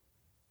expected.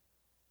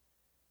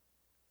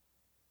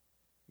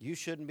 You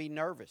shouldn't be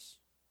nervous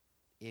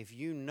if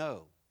you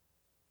know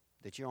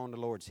that you're on the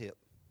Lord's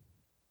hip.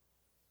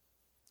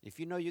 If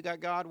you know you got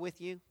God with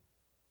you,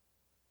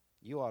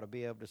 you ought to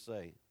be able to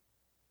say,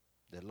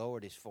 "The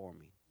Lord is for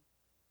me.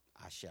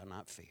 I shall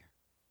not fear."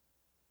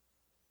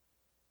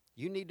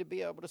 You need to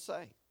be able to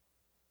say,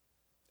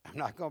 "I'm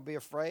not going to be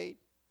afraid.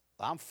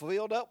 I'm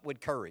filled up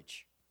with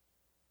courage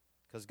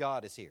because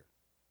God is here."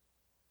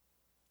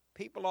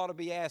 People ought to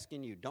be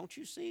asking you, "Don't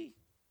you see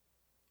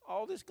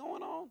all this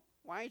going on?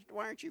 Why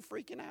aren't you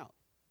freaking out?"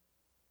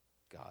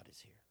 God is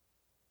here.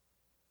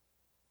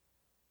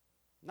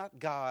 Not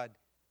God,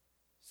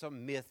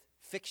 some myth,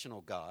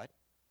 fictional God.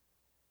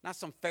 Not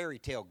some fairy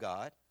tale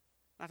God.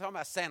 Not talking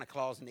about Santa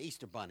Claus and the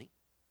Easter Bunny.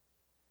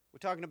 We're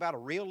talking about a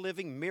real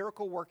living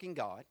miracle working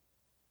God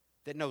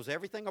that knows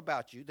everything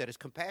about you, that is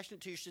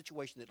compassionate to your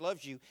situation, that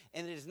loves you,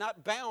 and that is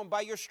not bound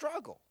by your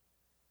struggle.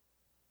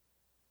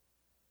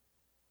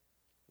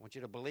 I want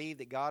you to believe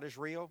that God is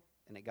real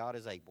and that God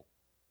is able.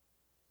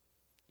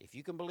 If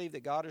you can believe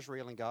that God is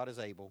real and God is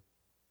able,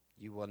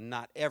 you will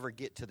not ever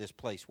get to this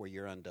place where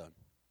you're undone.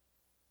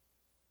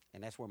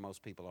 And that's where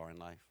most people are in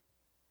life.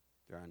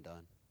 They're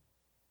undone.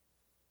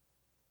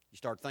 You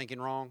start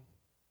thinking wrong.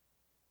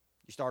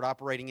 You start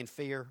operating in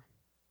fear.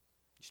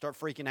 You start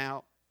freaking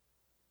out.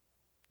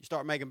 You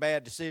start making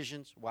bad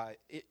decisions. Why?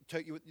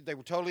 They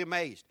were totally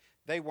amazed.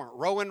 They weren't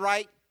rowing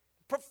right.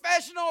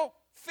 Professional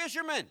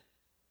fishermen.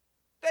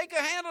 They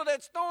could handle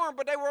that storm,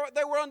 but they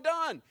were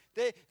undone.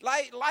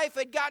 Life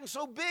had gotten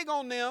so big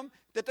on them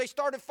that they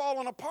started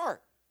falling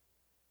apart.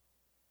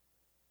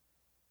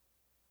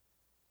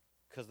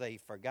 Because they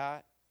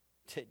forgot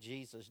that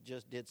Jesus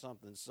just did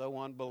something so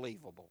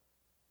unbelievable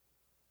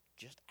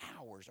just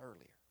hours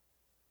earlier.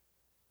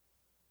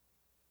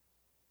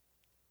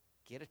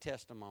 Get a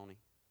testimony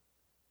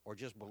or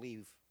just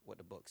believe what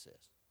the book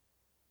says.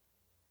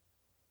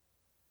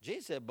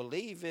 Jesus said,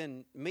 "Believe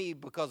in me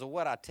because of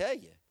what I tell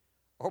you,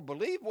 or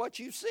believe what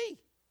you see."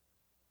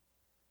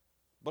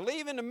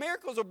 Believe in the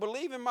miracles or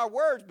believe in my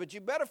words, but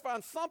you better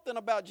find something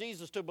about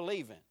Jesus to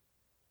believe in.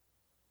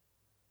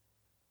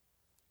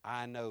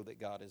 I know that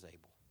God is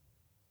able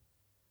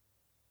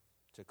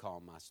to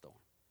calm my storm.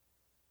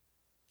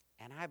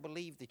 And I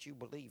believe that you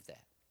believe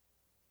that.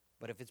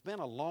 But if it's been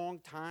a long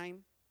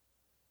time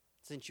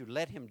since you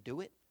let Him do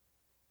it,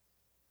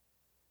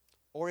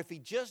 or if He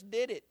just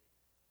did it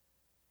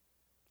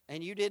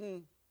and you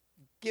didn't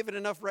give it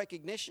enough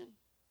recognition,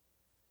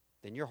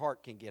 then your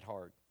heart can get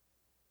hard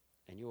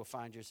and you will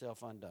find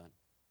yourself undone.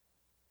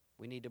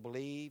 We need to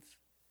believe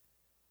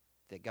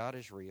that God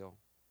is real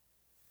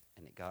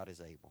and that God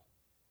is able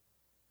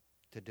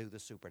to do the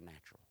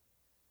supernatural.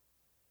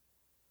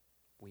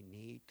 We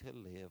need to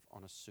live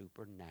on a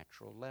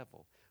supernatural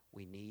level.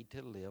 We need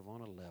to live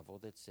on a level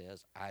that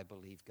says, "I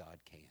believe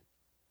God can."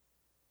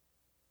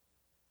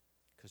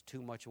 Because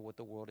too much of what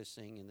the world is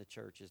seeing in the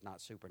church is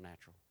not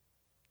supernatural.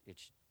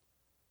 It's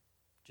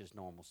just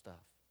normal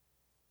stuff.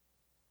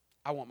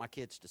 I want my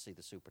kids to see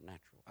the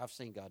supernatural. I've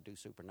seen God do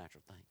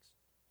supernatural things.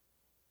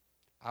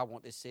 I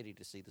want this city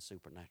to see the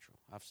supernatural.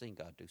 I've seen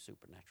God do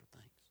supernatural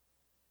things.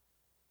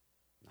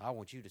 I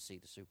want you to see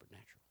the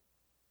supernatural.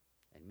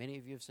 And many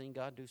of you have seen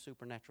God do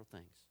supernatural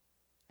things.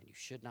 And you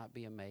should not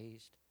be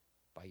amazed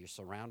by your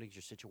surroundings,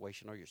 your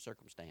situation, or your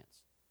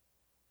circumstance.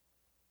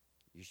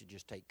 You should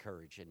just take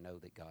courage and know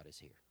that God is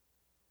here.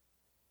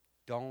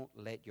 Don't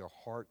let your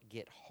heart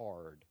get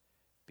hard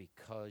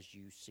because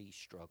you see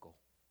struggle.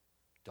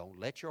 Don't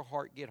let your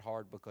heart get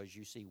hard because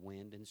you see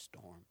wind and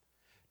storm.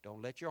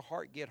 Don't let your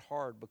heart get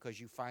hard because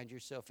you find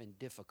yourself in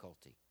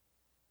difficulty.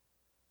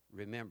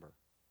 Remember,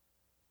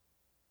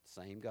 the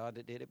same God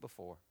that did it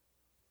before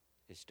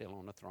is still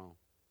on the throne.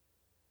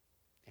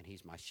 and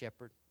he's my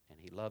shepherd, and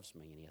he loves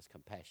me, and he has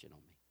compassion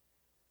on me.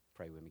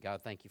 Pray with me.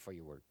 God, thank you for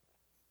your word.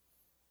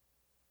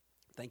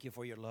 Thank you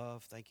for your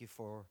love. Thank you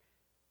for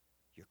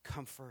your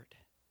comfort.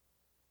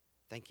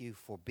 Thank you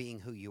for being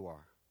who you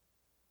are.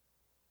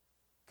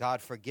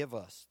 God, forgive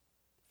us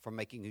for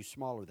making you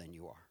smaller than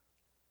you are.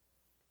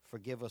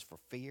 Forgive us for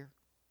fear.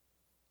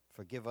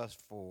 Forgive us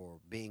for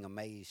being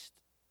amazed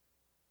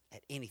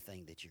at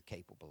anything that you're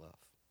capable of.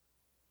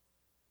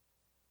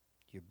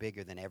 You're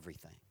bigger than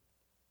everything.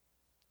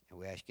 And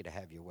we ask you to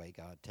have your way,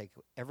 God. Take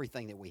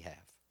everything that we have.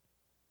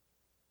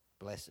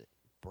 Bless it.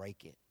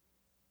 Break it.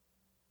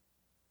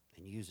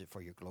 And use it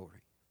for your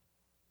glory.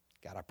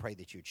 God, I pray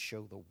that you'd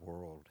show the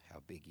world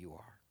how big you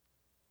are.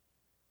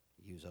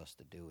 Use us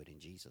to do it in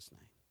Jesus'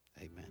 name.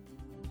 Amen.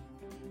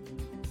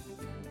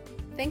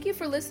 Thank you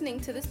for listening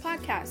to this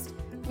podcast.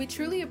 We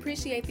truly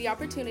appreciate the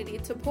opportunity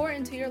to pour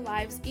into your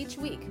lives each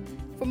week.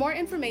 For more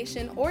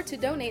information or to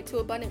donate to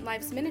Abundant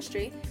Life's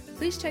ministry,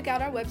 please check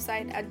out our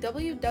website at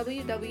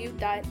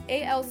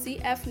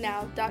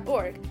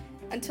www.alcfnow.org.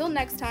 Until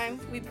next time,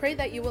 we pray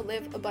that you will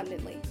live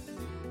abundantly.